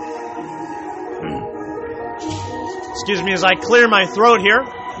 Excuse me as I clear my throat here.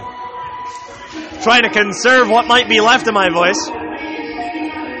 Trying to conserve what might be left of my voice.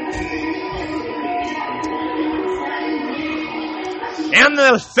 And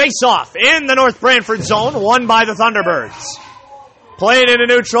the face-off in the North Branford zone, won by the Thunderbirds. Played into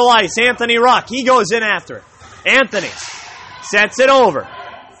neutral ice. Anthony Ruck, he goes in after it. Anthony sets it over.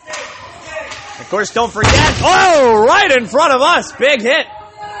 Of course, don't forget, oh, right in front of us, big hit.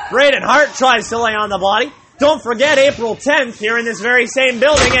 Braden Hart tries to lay on the body. Don't forget, April 10th, here in this very same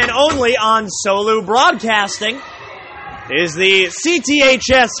building, and only on Solu Broadcasting, is the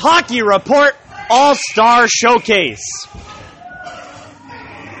CTHS Hockey Report All-Star Showcase.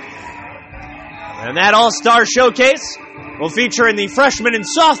 And that All-Star Showcase will feature in the freshman and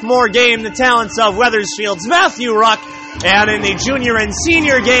sophomore game the talents of Wethersfield's Matthew Ruck, and in the junior and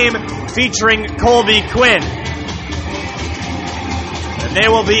senior game featuring Colby Quinn. And they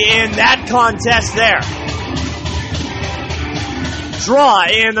will be in that contest there. Draw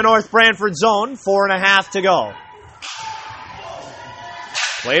in the North Branford zone, 4.5 to go.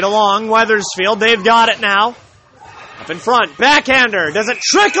 Played along, Wethersfield, they've got it now. Up in front, backhander, does it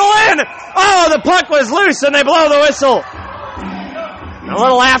trickle in? Oh, the puck was loose and they blow the whistle. A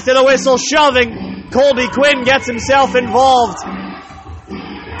little after the whistle, shoving, Colby Quinn gets himself involved.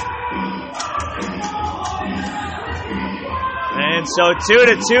 And so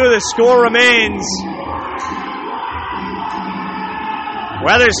 2-2, the score remains.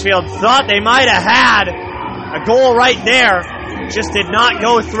 Wethersfield thought they might have had a goal right there. Just did not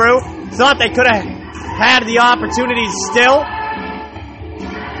go through. Thought they could have had the opportunities still.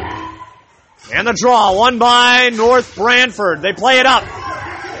 And the draw, won by North Branford. They play it up.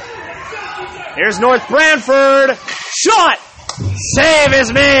 Here's North Branford. Shot! Save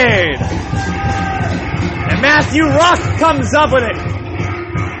is made. And Matthew Ruck comes up with it.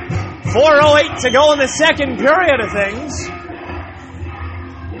 4:08 to go in the second period of things.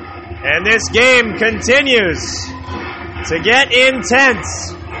 And this game continues to get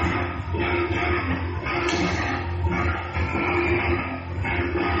intense.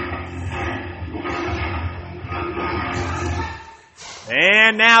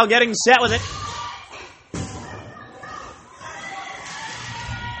 And now getting set with it.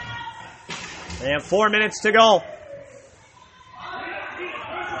 They have 4 minutes to go.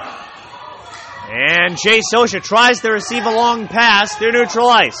 And Chase Osha tries to receive a long pass through neutral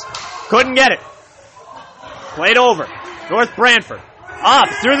ice. Couldn't get it. Played over. North Branford. Up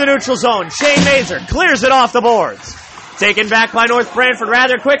through the neutral zone. Shane Mazer clears it off the boards. Taken back by North Branford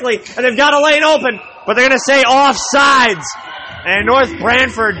rather quickly. And they've got a lane open. But they're going to say offsides. And North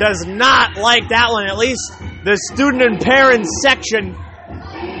Branford does not like that one. At least the student and parents section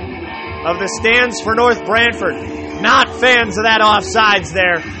of the stands for North Branford. Not fans of that offsides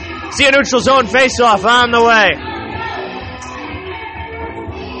there. See a neutral zone faceoff on the way.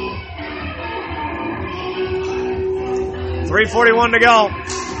 .341 to go.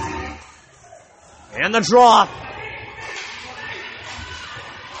 And the draw.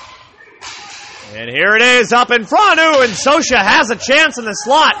 And here it is up in front. Ooh, and Sosha has a chance in the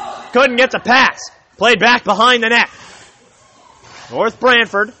slot. Couldn't get the pass. Played back behind the net. North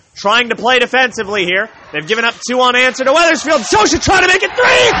Branford trying to play defensively here. They've given up 2 unanswered to Wethersfield. Sosha trying to make it 3.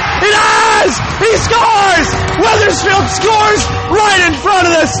 He does! He scores! Wethersfield scores right in front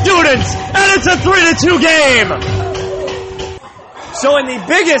of the students. And it's a 3-2 game. So in the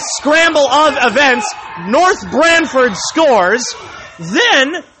biggest scramble of events, North Branford scores.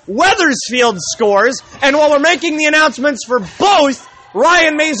 Then Wethersfield scores. And while we're making the announcements for both,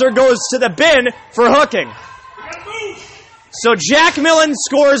 Ryan Mazer goes to the bin for hooking. So Jack Millen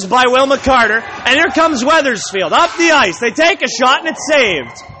scores by Will McCarter, and here comes Wethersfield up the ice. They take a shot, and it's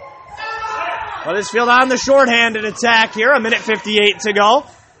saved. Wethersfield on the shorthanded attack here, 1:58 to go.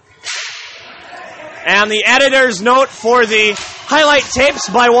 And the editor's note for the highlight tapes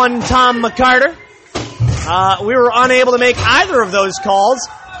by one Tom McCarter. We were unable to make either of those calls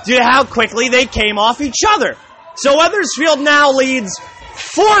due to how quickly they came off each other. So Wethersfield now leads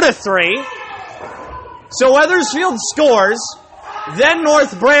 4-3. So Wethersfield scores, then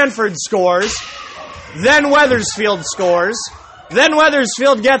North Branford scores, then Wethersfield scores, then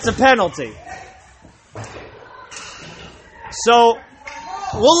Wethersfield gets a penalty. So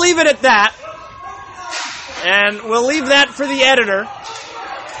we'll leave it at that, and we'll leave that for the editor,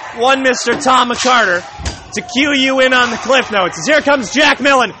 one Mr. Tom McCarter, to cue you in on the cliff notes. As here comes Jack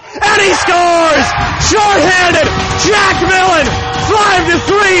Millen, and he scores! Short-handed, Jack Millen,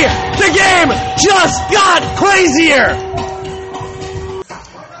 5-3. The game just got crazier.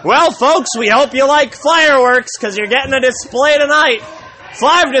 Well, folks, we hope you like fireworks because you're getting a display tonight.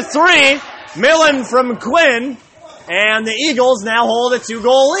 5-3, Millen from Quinn, and the Eagles now hold a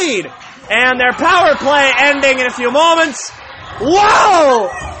 2-goal lead. And their power play ending in a few moments. Whoa!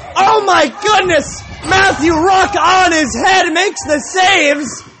 Oh my goodness! Matthew Ruck on his head makes the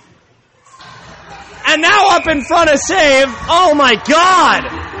saves. And now up in front of save. Oh my God!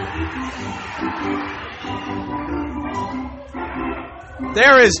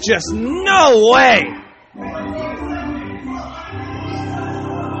 There is just no way.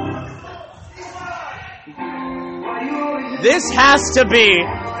 This has to be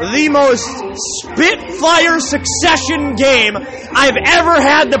the most spitfire succession game I've ever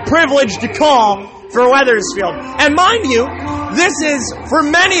had the privilege to call for Wethersfield. And mind you, this is, for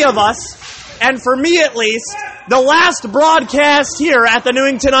many of us, and for me at least, the last broadcast here at the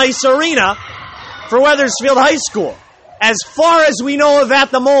Newington Ice Arena for Wethersfield High School, as far as we know of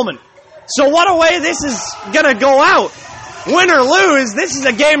at the moment. So what a way this is going to go out. Win or lose, this is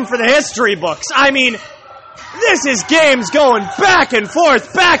a game for the history books. I mean, this is games going back and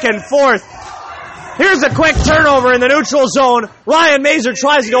forth, back and forth. Here's a quick turnover in the neutral zone. Ryan Mazer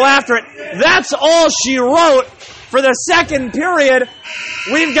tries to go after it. That's all she wrote for the second period.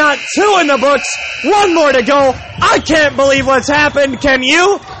 We've got 2 in the books. 1 more to go. I can't believe what's happened. Can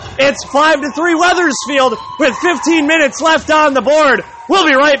you? It's 5-3 Wethersfield with 15 minutes left on the board. We'll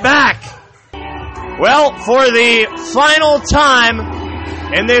be right back. Well, for the final time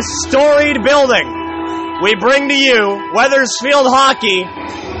in this storied building, we bring to you Wethersfield hockey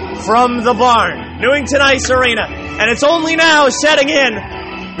from the barn, Newington Ice Arena. And it's only now setting in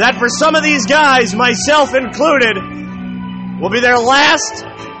that for some of these guys, myself included, will be their last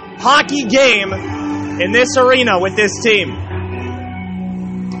hockey game in this arena with this team.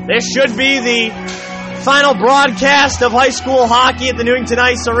 This should be the final broadcast of high school hockey at the Newington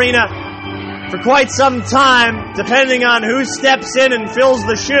Ice Arena for quite some time, depending on who steps in and fills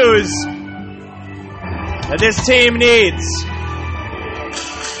the shoes that this team needs.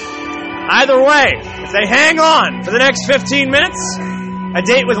 Either way, if they hang on for the next 15 minutes, a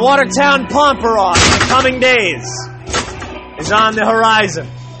date with Watertown Pomperaugh in the coming days is on the horizon.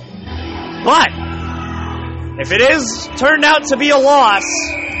 But if it is turned out to be a loss,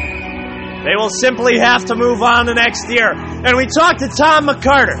 they will simply have to move on to next year. And we talked to Tom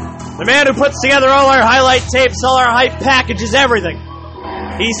McCarter, the man who puts together all our highlight tapes, all our hype packages, everything.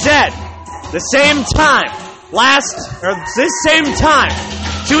 He said, this same time,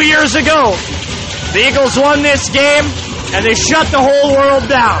 2 years ago, the Eagles won this game, and they shut the whole world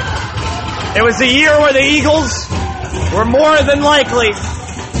down. It was a year where the Eagles were more than likely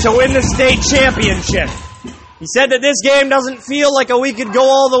to win the state championship. He said that this game doesn't feel like a we could go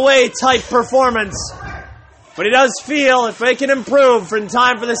all the way type performance, but it does feel if they can improve in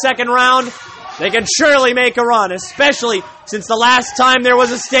time for the second round, they can surely make a run, especially since the last time there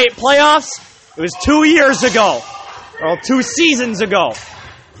was a state playoffs, it was 2 years ago, or 2 seasons ago.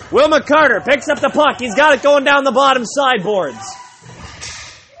 Will McCarter picks up the puck. He's got it going down the bottom sideboards.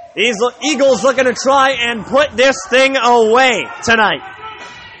 Eagles looking to try and put this thing away tonight.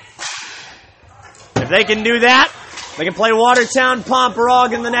 If they can do that, they can play Watertown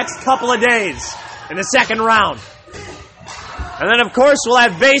Pomperaugh in the next couple of days in the second round. And then, of course, we'll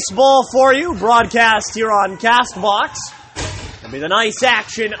have baseball for you, broadcast here on CastBox. It'll be the nice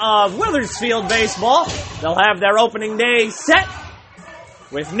action of Wethersfield baseball. They'll have their opening day set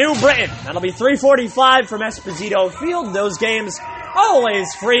with New Britain. That'll be 3:45 from Esposito Field. Those games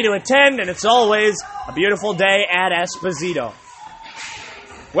always free to attend, and it's always a beautiful day at Esposito.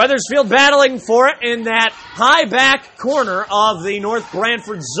 Wethersfield battling for it in that high back corner of the North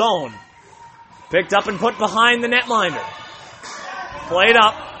Branford zone. Picked up and put behind the netminder. Played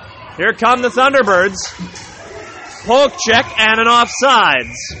up. Here come the Thunderbirds. Poke check and an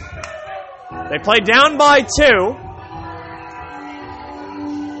offsides. They play down by 2.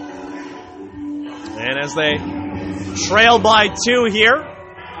 And as they trail by 2 here,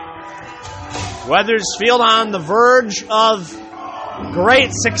 Wethersfield on the verge of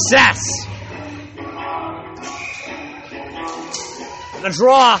great success. The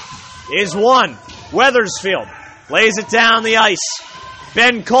draw is won. Wethersfield lays it down the ice.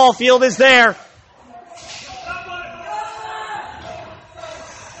 Ben Caulfield is there.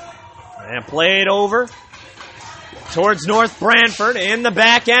 And played over towards North Branford in the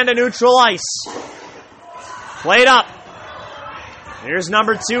back end of neutral ice. Played up. Here's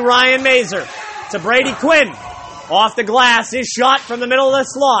number 2, Ryan Mazer, to Brady Quinn. Off the glass, his shot from the middle of the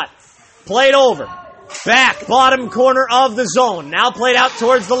slot. Played over. Back, bottom corner of the zone. Now played out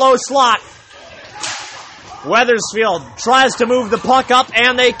towards the low slot. Wethersfield tries to move the puck up,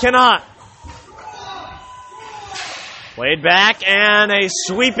 and they cannot. Played back, and a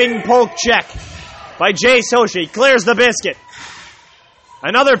sweeping poke check by Jace Hoshi. Clears the biscuit.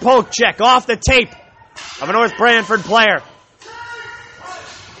 Another poke check off the tape of a North Branford player.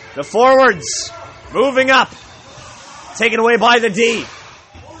 The forwards moving up. Taken away by the D.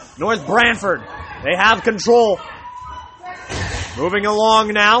 North Branford, they have control. Moving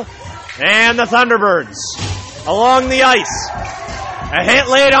along now. And the Thunderbirds along the ice. A hit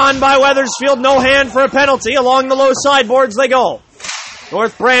laid on by Wethersfield. No hand for a penalty. Along the low sideboards they go.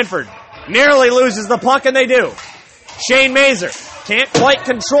 North Branford nearly loses the puck, and they do. Shane Mazer can't quite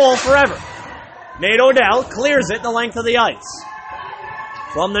control forever. Nate Odell clears it the length of the ice.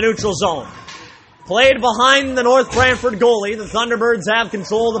 From the neutral zone. Played behind the North Branford goalie. The Thunderbirds have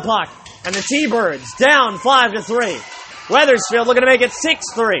control of the puck. And the T-Birds down 5-3. Wethersfield looking to make it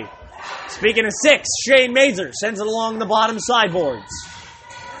 6-3. Speaking of 6, Shane Mazer sends it along the bottom sideboards.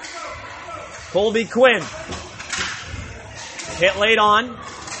 Colby Quinn. Hit late on.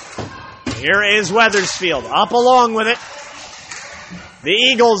 Here is Wethersfield. Up along with it. The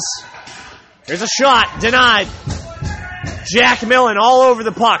Eagles Here's a shot, denied. Jack Millen all over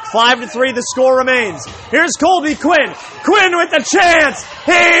the puck. 5-3 the score remains. Here's Colby Quinn. Quinn with the chance.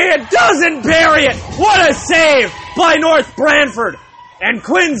 He doesn't bury it. What a save by North Branford. And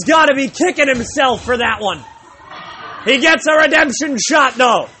Quinn's got to be kicking himself for that one. He gets a redemption shot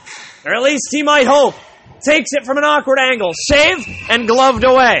though. Or at least he might hope. Takes it from an awkward angle. Saved and gloved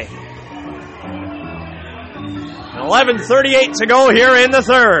away. 11:38 to go here in the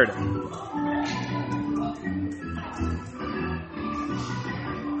third.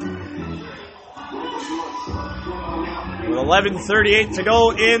 With 11:38 to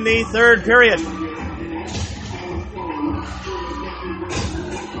go in the third period. And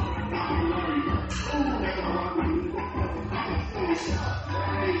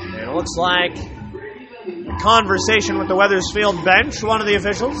it looks like a conversation with the Wethersfield bench, one of the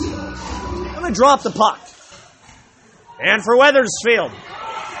officials. I'm going to drop the puck. And for Wethersfield,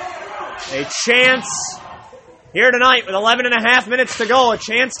 a chance here tonight with 11 and a half minutes to go, a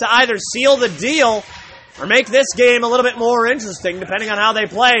chance to either seal the deal or make this game a little bit more interesting, depending on how they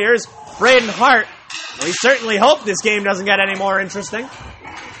play. Here's Braden Hart. We certainly hope this game doesn't get any more interesting.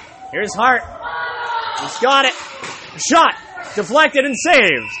 Here's Hart. He's got it. Shot. Deflected and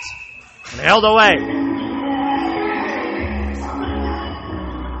saved. And held away.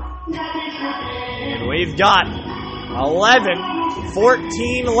 And we've got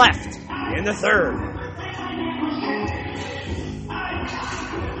 11:14 left in the third.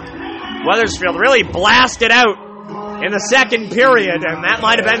 Wethersfield really blasted out in the second period, and that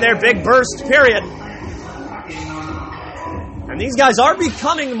might have been their big burst period. And these guys are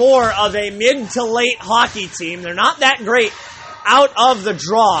becoming more of a mid to late hockey team. They're not that great out of the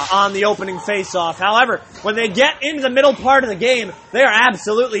draw on the opening faceoff. However, when they get into the middle part of the game, they are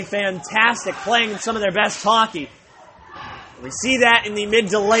absolutely fantastic, playing some of their best hockey. We see that in the mid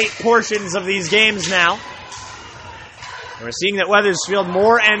to late portions of these games now. We're seeing that Wethersfield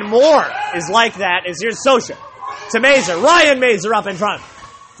more and more is like that. As here's Sosha to Mazer. Ryan Mazer up in front.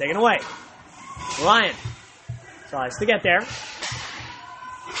 Taken away. Ryan tries to get there.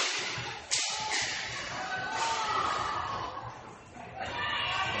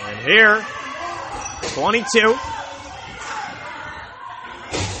 And here, 22.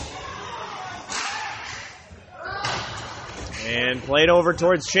 And played over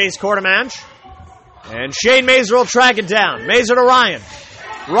towards Chase Quartermanch. And Shane Mazer will track it down. Mazer to Ryan.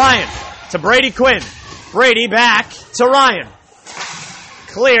 Ryan to Brady Quinn. Brady back to Ryan.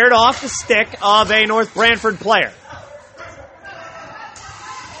 Cleared off the stick of a North Branford player.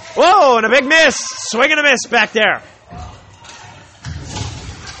 Whoa, and a big miss. Swing and a miss back there.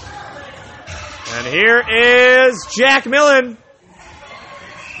 And here is Jack Millen.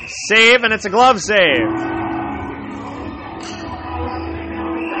 Save, and it's a glove save.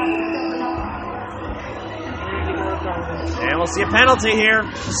 And we'll see a penalty here.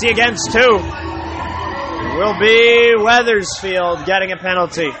 See against two. It will be Wethersfield getting a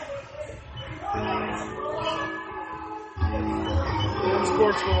penalty.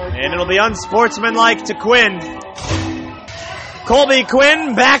 And it'll be unsportsmanlike to Quinn. Colby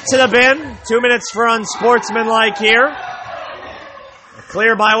Quinn back to the bin. 2 minutes for unsportsmanlike here. A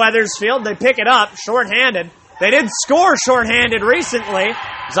clear by Wethersfield. They pick it up, shorthanded. They did score shorthanded recently. It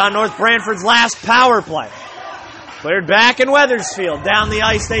was on North Branford's last power play. Cleared back in Wethersfield. Down the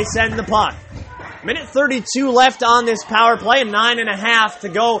ice they send the puck. Minute 32 left on this power play and 9.5 to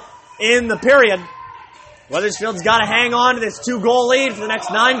go in the period. Wethersfield's got to hang on to this 2-goal lead for the next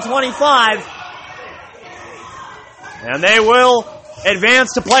 9:25. And they will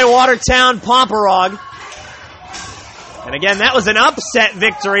advance to play Watertown Pomperog. And again, that was an upset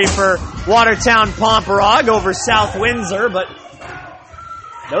victory for Watertown Pomperog over South Windsor, but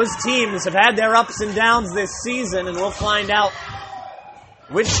those teams have had their ups and downs this season, and we'll find out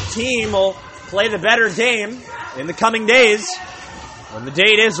which team will play the better game in the coming days when the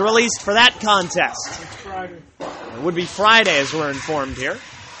date is released for that contest. It's Friday. It would be Friday, as we're informed here.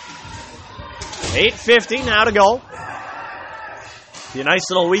 8:50 now to go. Be a nice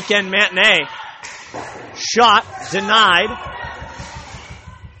little weekend matinee. Shot denied.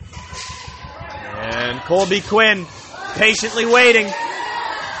 And Colby Quinn patiently waiting.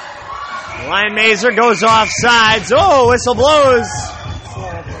 Ryan Mazer goes off sides. Oh, whistle blows.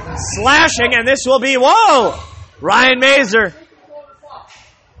 Slashing, and this will be, whoa! Ryan Mazer.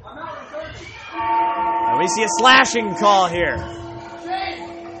 And we see a slashing call here.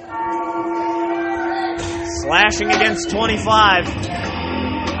 Slashing against 25.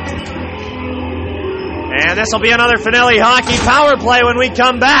 And this will be another Finelli hockey power play when we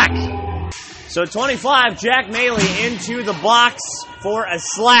come back. So 25, Jack Maley into the box for a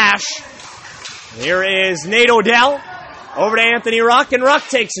slash. Here is Nate Odell. Over to Anthony Ruck, and Ruck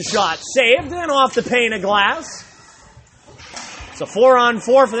takes a shot. Saved and off the pane of glass. It's a 4-on-4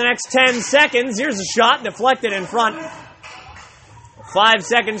 for the next 10 seconds. Here's a shot deflected in front. 5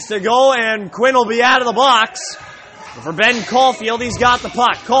 seconds to go, and Quinn will be out of the box. But for Ben Caulfield, he's got the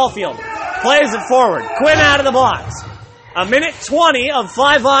puck. Caulfield plays it forward. Quinn out of the box. 1:20 of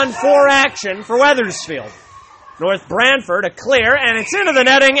 5-on-4 action for Wethersfield. North Branford a clear, and it's into the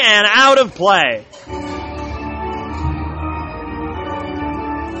netting and out of play.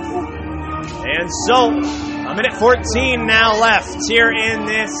 And so, 1:14 now left here in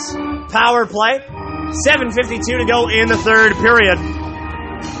this power play. 7:52 to go in the third period.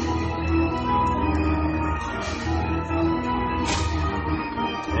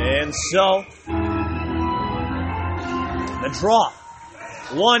 And so, the draw.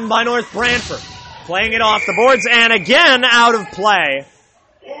 Won by North Branford. Playing it off the boards and again out of play.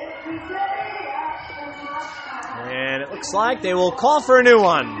 And it looks like they will call for a new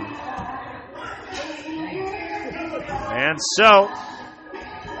one. And so,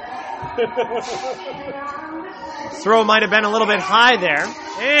 the throw might have been a little bit high there.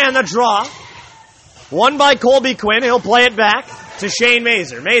 And the draw. Won by Colby Quinn. He'll play it back to Shane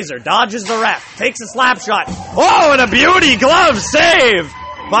Mazer. Mazer dodges the ref. Takes a slap shot. Oh, and a beauty glove save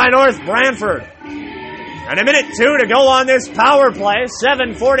by North Branford. And 1:02 to go on this power play.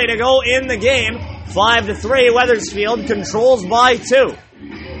 7:40 to go in the game. 5-3. Wethersfield controls by 2.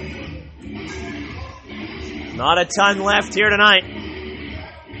 Not a ton left here tonight.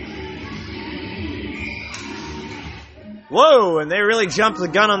 Whoa, and they really jumped the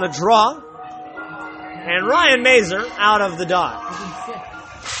gun on the draw. And Ryan Mazer out of the dot.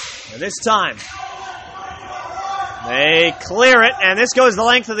 And this time, they clear it, and this goes the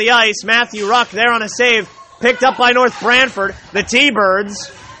length of the ice. Matthew Ruck there on a save, picked up by North Branford. The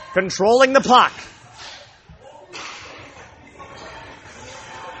T-Birds controlling the puck.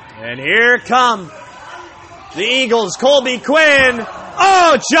 And here come the Eagles. Colby Quinn.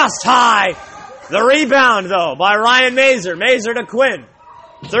 Oh, just high. The rebound, though, by Ryan Mazer. Mazer to Quinn.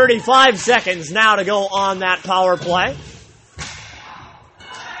 35 seconds now to go on that power play.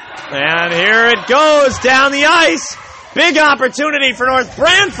 And here it goes down the ice. Big opportunity for North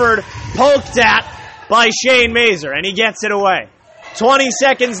Branford. Poked at by Shane Mazer, and he gets it away. 20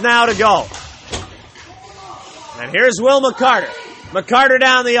 seconds now to go. And here's Will McCarter. McCarter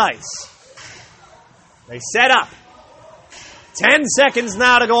down the ice. They set up. 10 seconds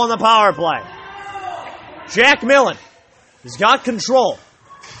now to go on the power play. Jack Millen has got control.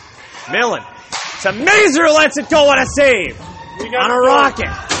 Millen to Mazer, lets it go. What a save on a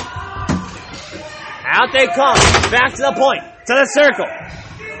rocket. Out they come. Back to the point. To the circle.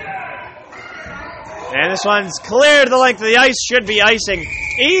 And this one's cleared the length of the ice. Should be icing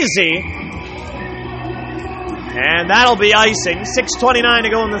easy. And that'll be icing. 6:29 to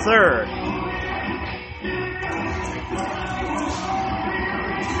go in the third.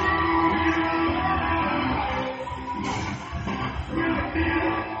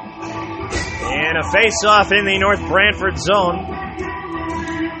 And a face-off in the North Branford zone.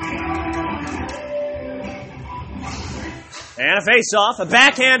 And a face-off, a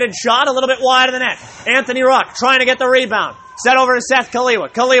backhanded shot, a little bit wide of the net. Anthony Ruck trying to get the rebound. Set over to Seth Kaliwa.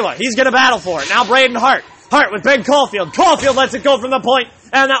 Kaliwa, he's going to battle for it. Now Braden Hart. Hart with Ben Caulfield. Caulfield lets it go from the point,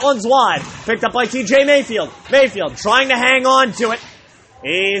 and that one's wide. Picked up by TJ Mayfield. Mayfield trying to hang on to it.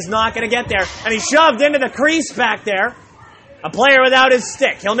 He's not going to get there. And he's shoved into the crease back there. A player without his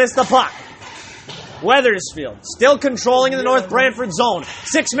stick. He'll miss the puck. Wethersfield still controlling in the North Branford zone.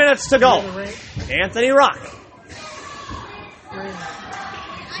 6 minutes to go. Anthony Ruck.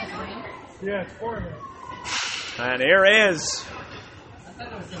 Yeah, it's 4 minutes. And here is.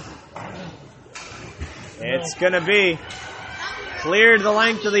 It's going to be cleared the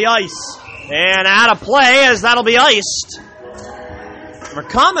length of the ice. And out of play as that'll be iced. We're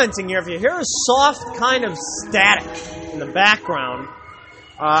commenting here, if you hear a soft kind of static in the background,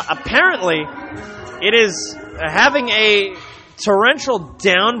 apparently it is having a torrential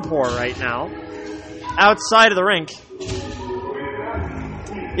downpour right now outside of the rink.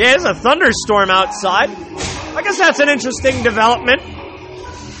 Yeah, there's a thunderstorm outside. I guess that's an interesting development.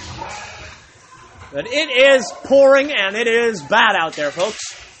 But it is pouring and it is bad out there, folks.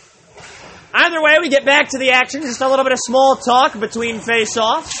 Either way, we get back to the action. Just a little bit of small talk between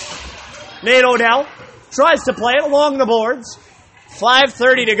face-offs. Nate Odell tries to play it along the boards.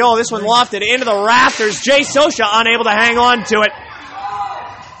 5:30 to go. This one lofted into the rafters. Jay Sosha unable to hang on to it.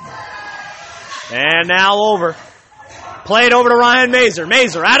 And now over. Played over to Ryan Mazer.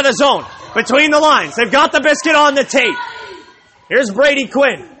 Mazer out of the zone. Between the lines. They've got the biscuit on the tape. Here's Brady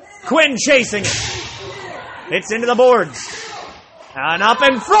Quinn. Quinn chasing it. Hits into the boards. And up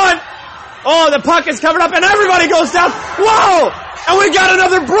in front. Oh, the puck is covered up and everybody goes down. Whoa! And we got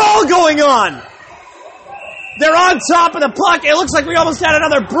another brawl going on. They're on top of the puck. It looks like we almost had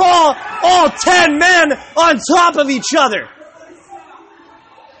another brawl. All 10 men on top of each other.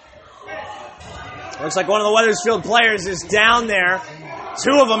 Looks like one of the Wethersfield players is down there.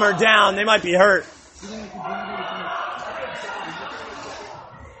 2 of them are down. They might be hurt.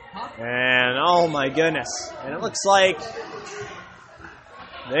 And oh my goodness. And it looks like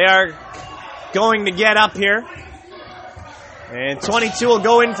they are going to get up here. And 22 will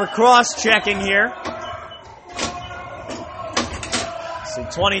go in for cross-checking here. So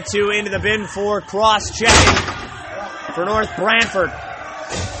 22 into the bin for cross-checking for North Branford.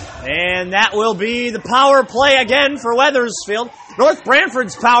 And that will be the power play again for Wethersfield. North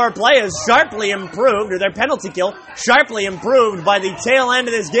Branford's power play is sharply improved, or their penalty kill, sharply improved by the tail end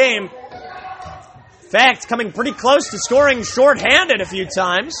of this game. In fact, coming pretty close to scoring shorthanded a few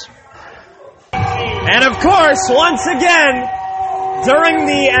times. And of course, once again, during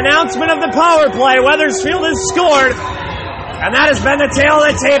the announcement of the power play, Wethersfield has scored. And that has been the tail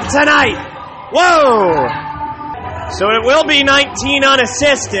of the tape tonight. Whoa! So it will be 19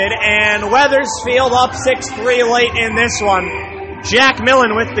 unassisted, and Wethersfield up 6-3 late in this one. Jack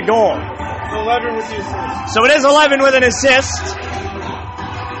Millen with the goal. 11 with the assist. So it is 11 with an assist.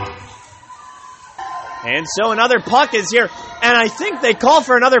 And so another puck is here. And I think they call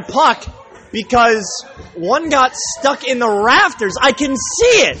for another puck because one got stuck in the rafters. I can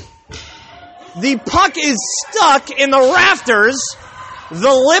see it. The puck is stuck in the rafters.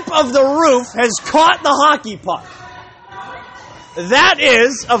 The lip of the roof has caught the hockey puck. That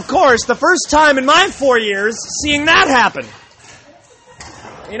is, of course, the first time in my 4 years seeing that happen.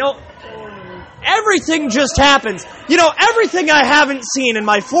 You know, everything just happens. You know, everything I haven't seen in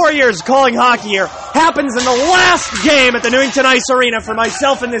my 4 years calling hockey here happens in the last game at the Newington Ice Arena for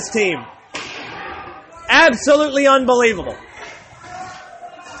myself and this team. Absolutely unbelievable.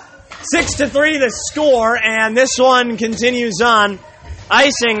 6-3 the score, and this one continues on.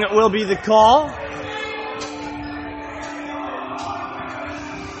 Icing will be the call.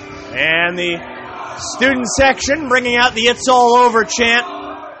 And the student section bringing out the "It's All Over" chant.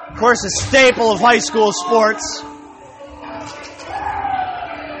 Of course, a staple of high school sports.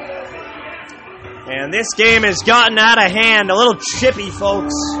 And this game has gotten out of hand, a little chippy,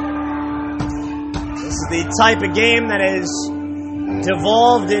 folks. This is the type of game that has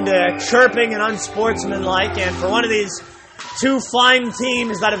devolved into chirping and unsportsmanlike. And for one of these 2 fine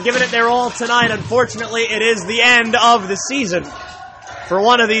teams that have given it their all tonight, unfortunately, it is the end of the season for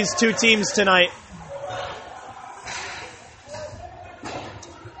one of these 2 teams tonight.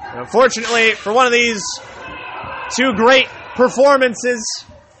 And unfortunately, for one of these 2 great performances,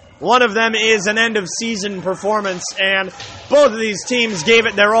 one of them is an end-of-season performance, and both of these teams gave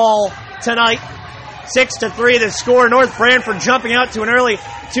it their all tonight. 6-3 the score. North Branford jumping out to an early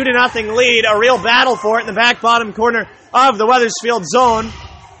 2-0 lead. A real battle for it in the back bottom corner of the Wethersfield zone.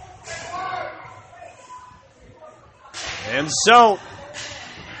 And so,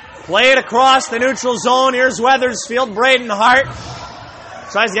 play it across the neutral zone. Here's Wethersfield. Braden Hart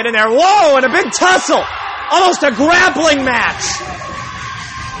tries to get in there. Whoa, and a big tussle. Almost a grappling match.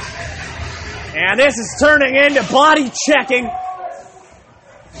 And this is turning into body checking.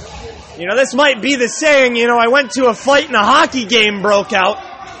 You know, this might be the saying, you know, I went to a fight and a hockey game broke out.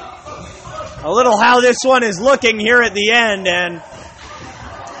 A little how this one is looking here at the end, and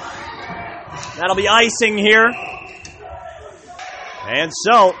that'll be icing here. And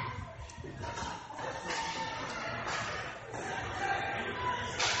so,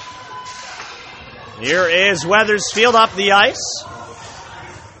 here is Wethersfield up the ice.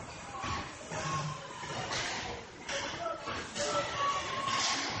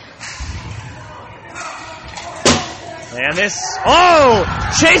 And this,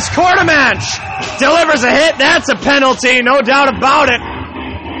 Chase Quartermatch delivers a hit. That's a penalty, no doubt about it.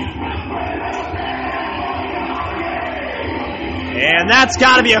 And that's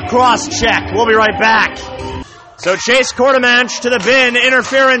got to be a cross-check. We'll be right back. So Chase Quartermatch to the bin.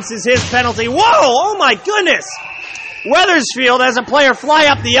 Interference is his penalty. Whoa! Oh my goodness! Wethersfield has a player fly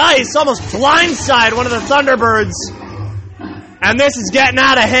up the ice, almost blindside one of the Thunderbirds. And this is getting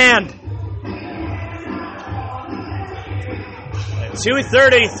out of hand.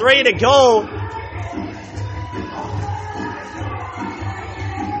 2:33 to go.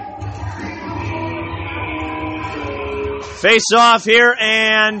 Face off here,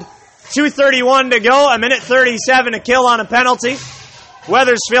 and 2:31 to go. 1:37 to kill on a penalty.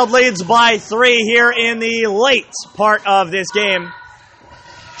 Wethersfield leads by 3 here in the late part of this game.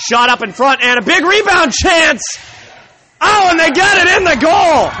 Shot up in front and a big rebound chance. Oh, and they get it in the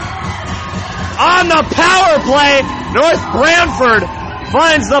goal. On the power play, North Branford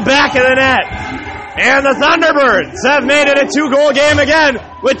finds the back of the net. And the Thunderbirds have made it a 2-goal game again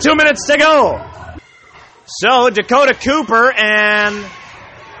with 2 minutes to go. So Dakota Cooper and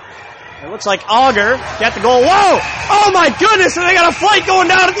it looks like Auger get the goal. Whoa! Oh my goodness, and they got a fight going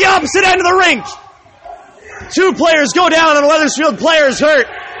down at the opposite end of the rink. 2 players go down and a Wethersfield player is hurt.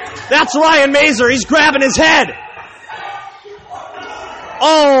 That's Ryan Mazer. He's grabbing his head.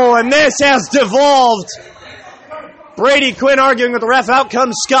 Oh, and this has devolved. Brady Quinn arguing with the ref. Out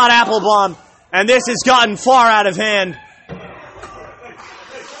comes Scott Applebaum. And this has gotten far out of hand.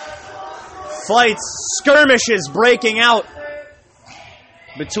 Fights, skirmishes breaking out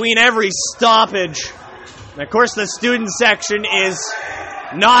between every stoppage. And of course, the student section is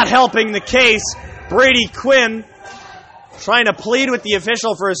not helping the case. Brady Quinn trying to plead with the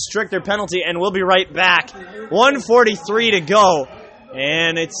official for a stricter penalty, and we'll be right back. 1:43 to go,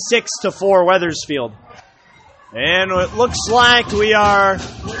 and it's 6-4 Wethersfield. And it looks like we are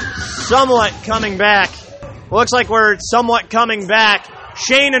somewhat coming back. Looks like we're somewhat coming back.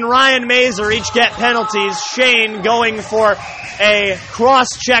 Shane and Ryan Mazer each get penalties. Shane going for a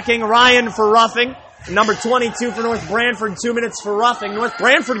cross-checking, Ryan for roughing. Number 22 for North Branford, 2 minutes for roughing. North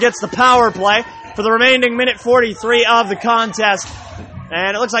Branford gets the power play for the remaining minute 43 of the contest.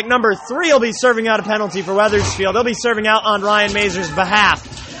 And it looks like number 3 will be serving out a penalty for Wethersfield. They'll be serving out on Ryan Mazer's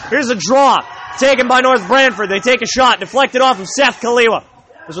behalf. Here's a draw taken by North Branford. They take a shot, deflected off of Seth Kaliwa.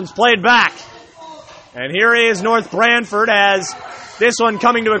 This one's played back. And here is North Branford as this one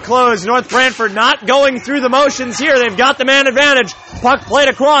coming to a close. North Branford not going through the motions here. They've got the man advantage. Puck played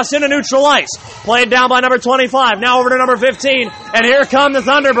across into neutral ice. Played down by number 25. Now over to number 15. And here come the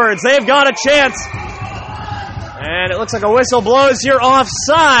Thunderbirds. They've got a chance. And it looks like a whistle blows here.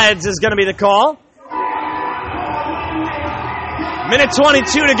 Offsides is going to be the call. Minute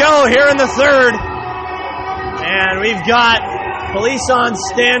 22 to go here in the third. And we've got police on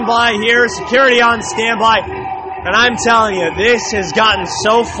standby here, security on standby. And I'm telling you, this has gotten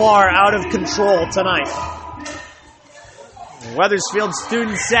so far out of control tonight. Wethersfield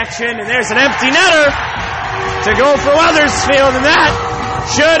student section, and there's an empty netter to go for Wethersfield, and that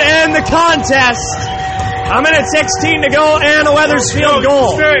should end the contest. A minute 16 to go, and a Wethersfield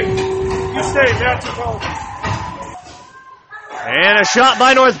goal. You stay, that's your goal. And a shot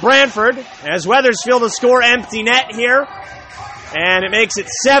by North Branford as Wethersfield will score empty net here. And it makes it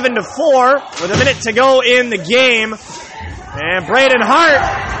 7-4 with a minute to go in the game. And Braden Hart,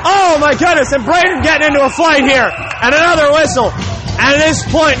 oh my goodness, and Braden getting into a fight here. And another whistle. And at this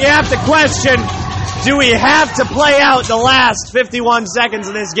point, you have to question, do we have to play out the last 51 seconds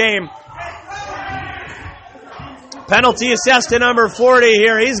of this game? Penalty assessed to number 40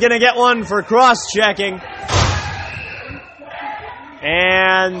 here. He's going to get one for cross-checking.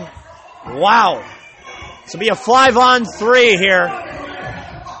 And, wow. This will be a 5-on-3 here.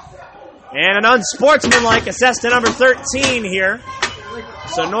 And an unsportsmanlike assessed to number 13 here.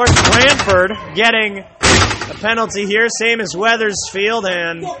 So North Branford getting a penalty here, same as Wethersfield.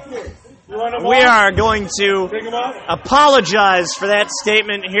 And we are going to apologize for that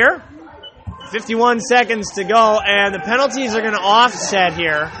statement here. 51 seconds to go, and the penalties are going to offset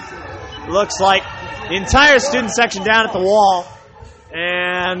here. Looks like the entire student section down at the wall.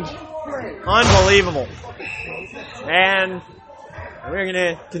 And unbelievable. And we're going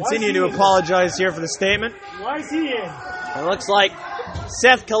to continue to apologize here for the statement. Why is he in? It looks like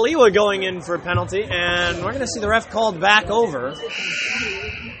Seth Kaliwa going in for a penalty, and we're going to see the ref called back over.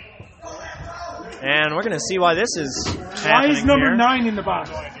 And we're going to see why this is happening. Why is number here. 9 in the box?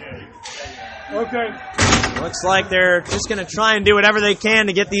 Okay. Looks like they're just going to try and do whatever they can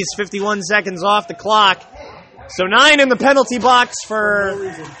to get these 51 seconds off the clock. So 9 in the penalty box for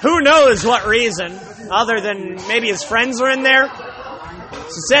who knows what reason, other than maybe his friends are in there.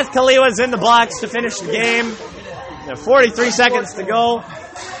 So Seth Kaliwa's in the box to finish the game. 43 seconds to go.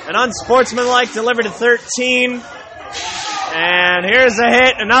 An unsportsmanlike delivered to 13. And here's a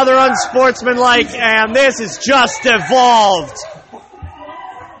hit, another unsportsmanlike, and this is just evolved.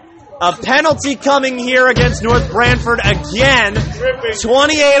 A penalty coming here against North Branford again.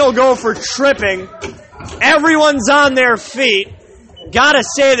 28 will go for tripping. Everyone's on their feet. Gotta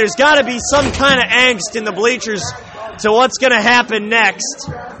say, there's gotta be some kind of angst in the bleachers to what's gonna happen next.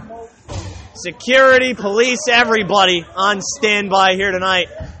 Security, police, everybody on standby here tonight.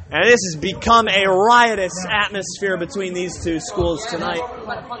 And this has become a riotous atmosphere between these two schools tonight.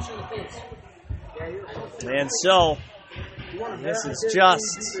 And so, this is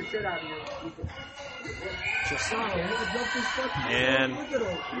just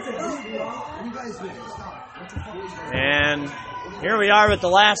And here we are with the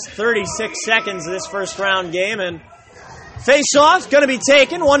last 36 seconds of this first round game, and face-off going to be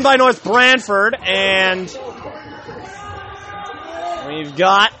taken, won by North Branford, and we've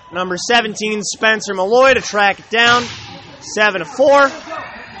got number 17, Spencer Malloy, to track it down, 7-4.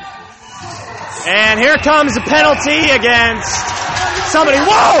 And here comes the penalty against somebody.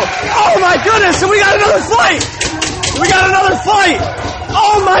 Whoa! Oh my goodness! And we got another fight! We got another fight!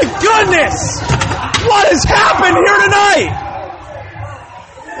 Oh my goodness! What has happened here tonight?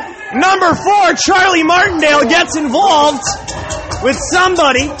 Number 4, Charlie Martindale, gets involved with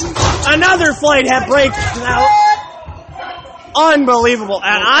somebody. Another fight had breaks out. Unbelievable.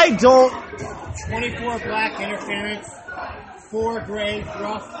 And I don't... 24 black interference, 4 gray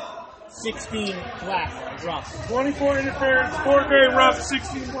rough, 16 black rough. 24 interference, 4 gray rough,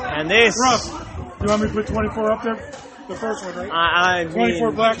 16 black. And this... rough. You want me to put 24 up there? The first one, right? I mean,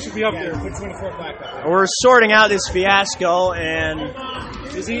 24 black should be up Yeah, there. put 24 black up there. we're sorting out this fiasco, and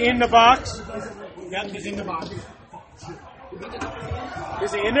Is he in the box? Yep, he's in the box.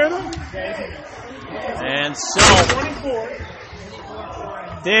 Is he in there, though? Yeah, he's in there. and so 24.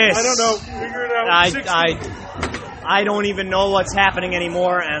 this... I don't know. Figure it out. 16. I don't even know what's happening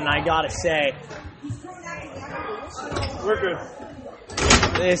anymore, and I gotta say, We're good.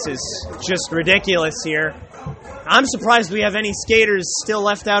 this is just ridiculous here. I'm surprised we have any skaters still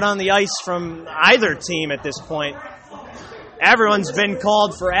left out on the ice from either team at this point. Everyone's been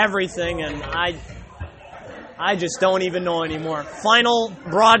called for everything, and I just don't even know anymore. Final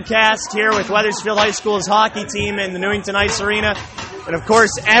broadcast here with Wethersfield High School's hockey team in the Newington Ice Arena, and of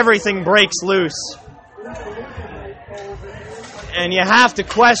course everything breaks loose. And you have to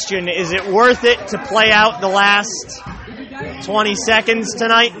question, is it worth it to play out the last 20 seconds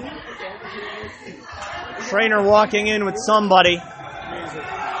tonight? Trainer walking in with somebody.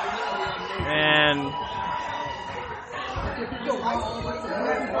 And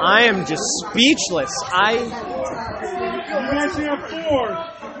I am just speechless. You actually have 4.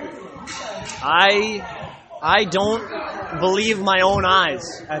 I don't believe my own eyes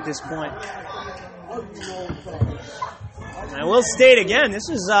at this point. I will state again, this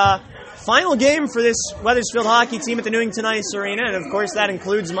is a final game for this Wethersfield hockey team at the Newington Ice Arena, and of course that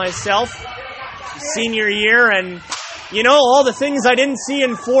includes myself, senior year, and you know, all the things I didn't see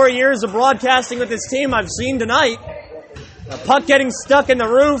in 4 years of broadcasting with this team I've seen tonight. A puck getting stuck in the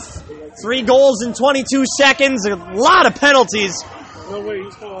roof, 3 goals in 22 seconds, a lot of penalties. No way,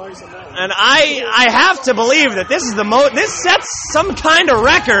 he's full ice on that one. And I have to believe that this is this sets some kind of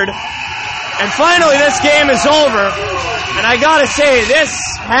record. And finally, this game is over. And I gotta say, this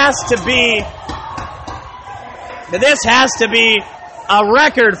has to be a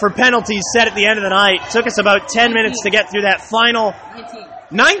record for penalties set at the end of the night. It took us about 10 minutes to get through that final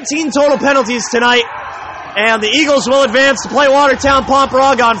 19 total penalties tonight. And the Eagles will advance to play Watertown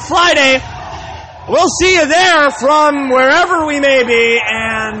Pomperog on Friday. We'll see you there from wherever we may be.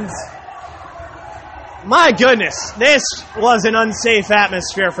 And my goodness, this was an unsafe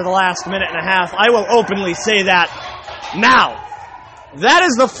atmosphere for the last minute and a half. I will openly say that now. That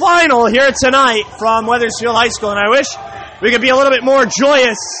is the final here tonight from Wethersfield High School, and I wish we could be a little bit more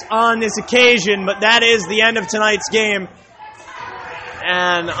joyous on this occasion, but that is the end of tonight's game.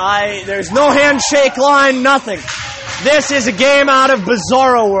 And there's no handshake line, nothing. This is a game out of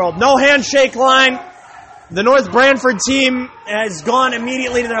Bizarro World. No handshake line. The North Branford team has gone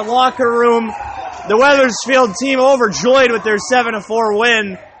immediately to their locker room. The Wethersfield team overjoyed with their 7-4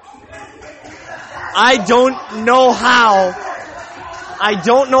 win. I don't know how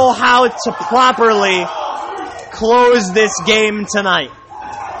to properly close this game tonight.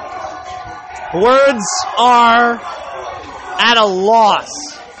 Words are at a loss.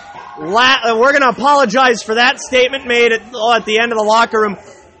 We're going to apologize for that statement made at the end of the locker room.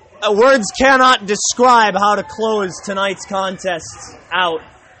 Words cannot describe how to close tonight's contest out.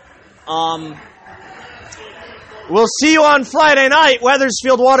 We'll see you on Friday night,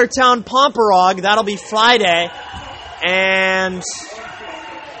 Wethersfield, Watertown, Pomperog. That'll be Friday. And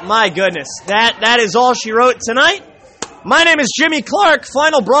my goodness, that is all she wrote tonight. My name is Jimmy Clark.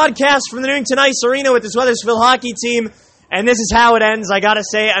 Final broadcast from the Newington Ice Arena with this Wethersfield hockey team. And this is how it ends. I gotta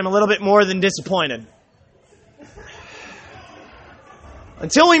say, I'm a little bit more than disappointed.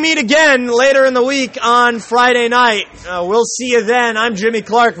 Until we meet again later in the week on Friday night, we'll see you then. I'm Jimmy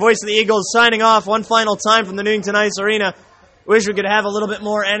Clark, voice of the Eagles, signing off one final time from the Newington Ice Arena. Wish we could have a little bit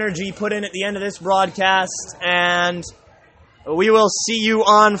more energy put in at the end of this broadcast, and we will see you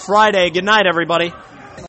on Friday. Good night, everybody.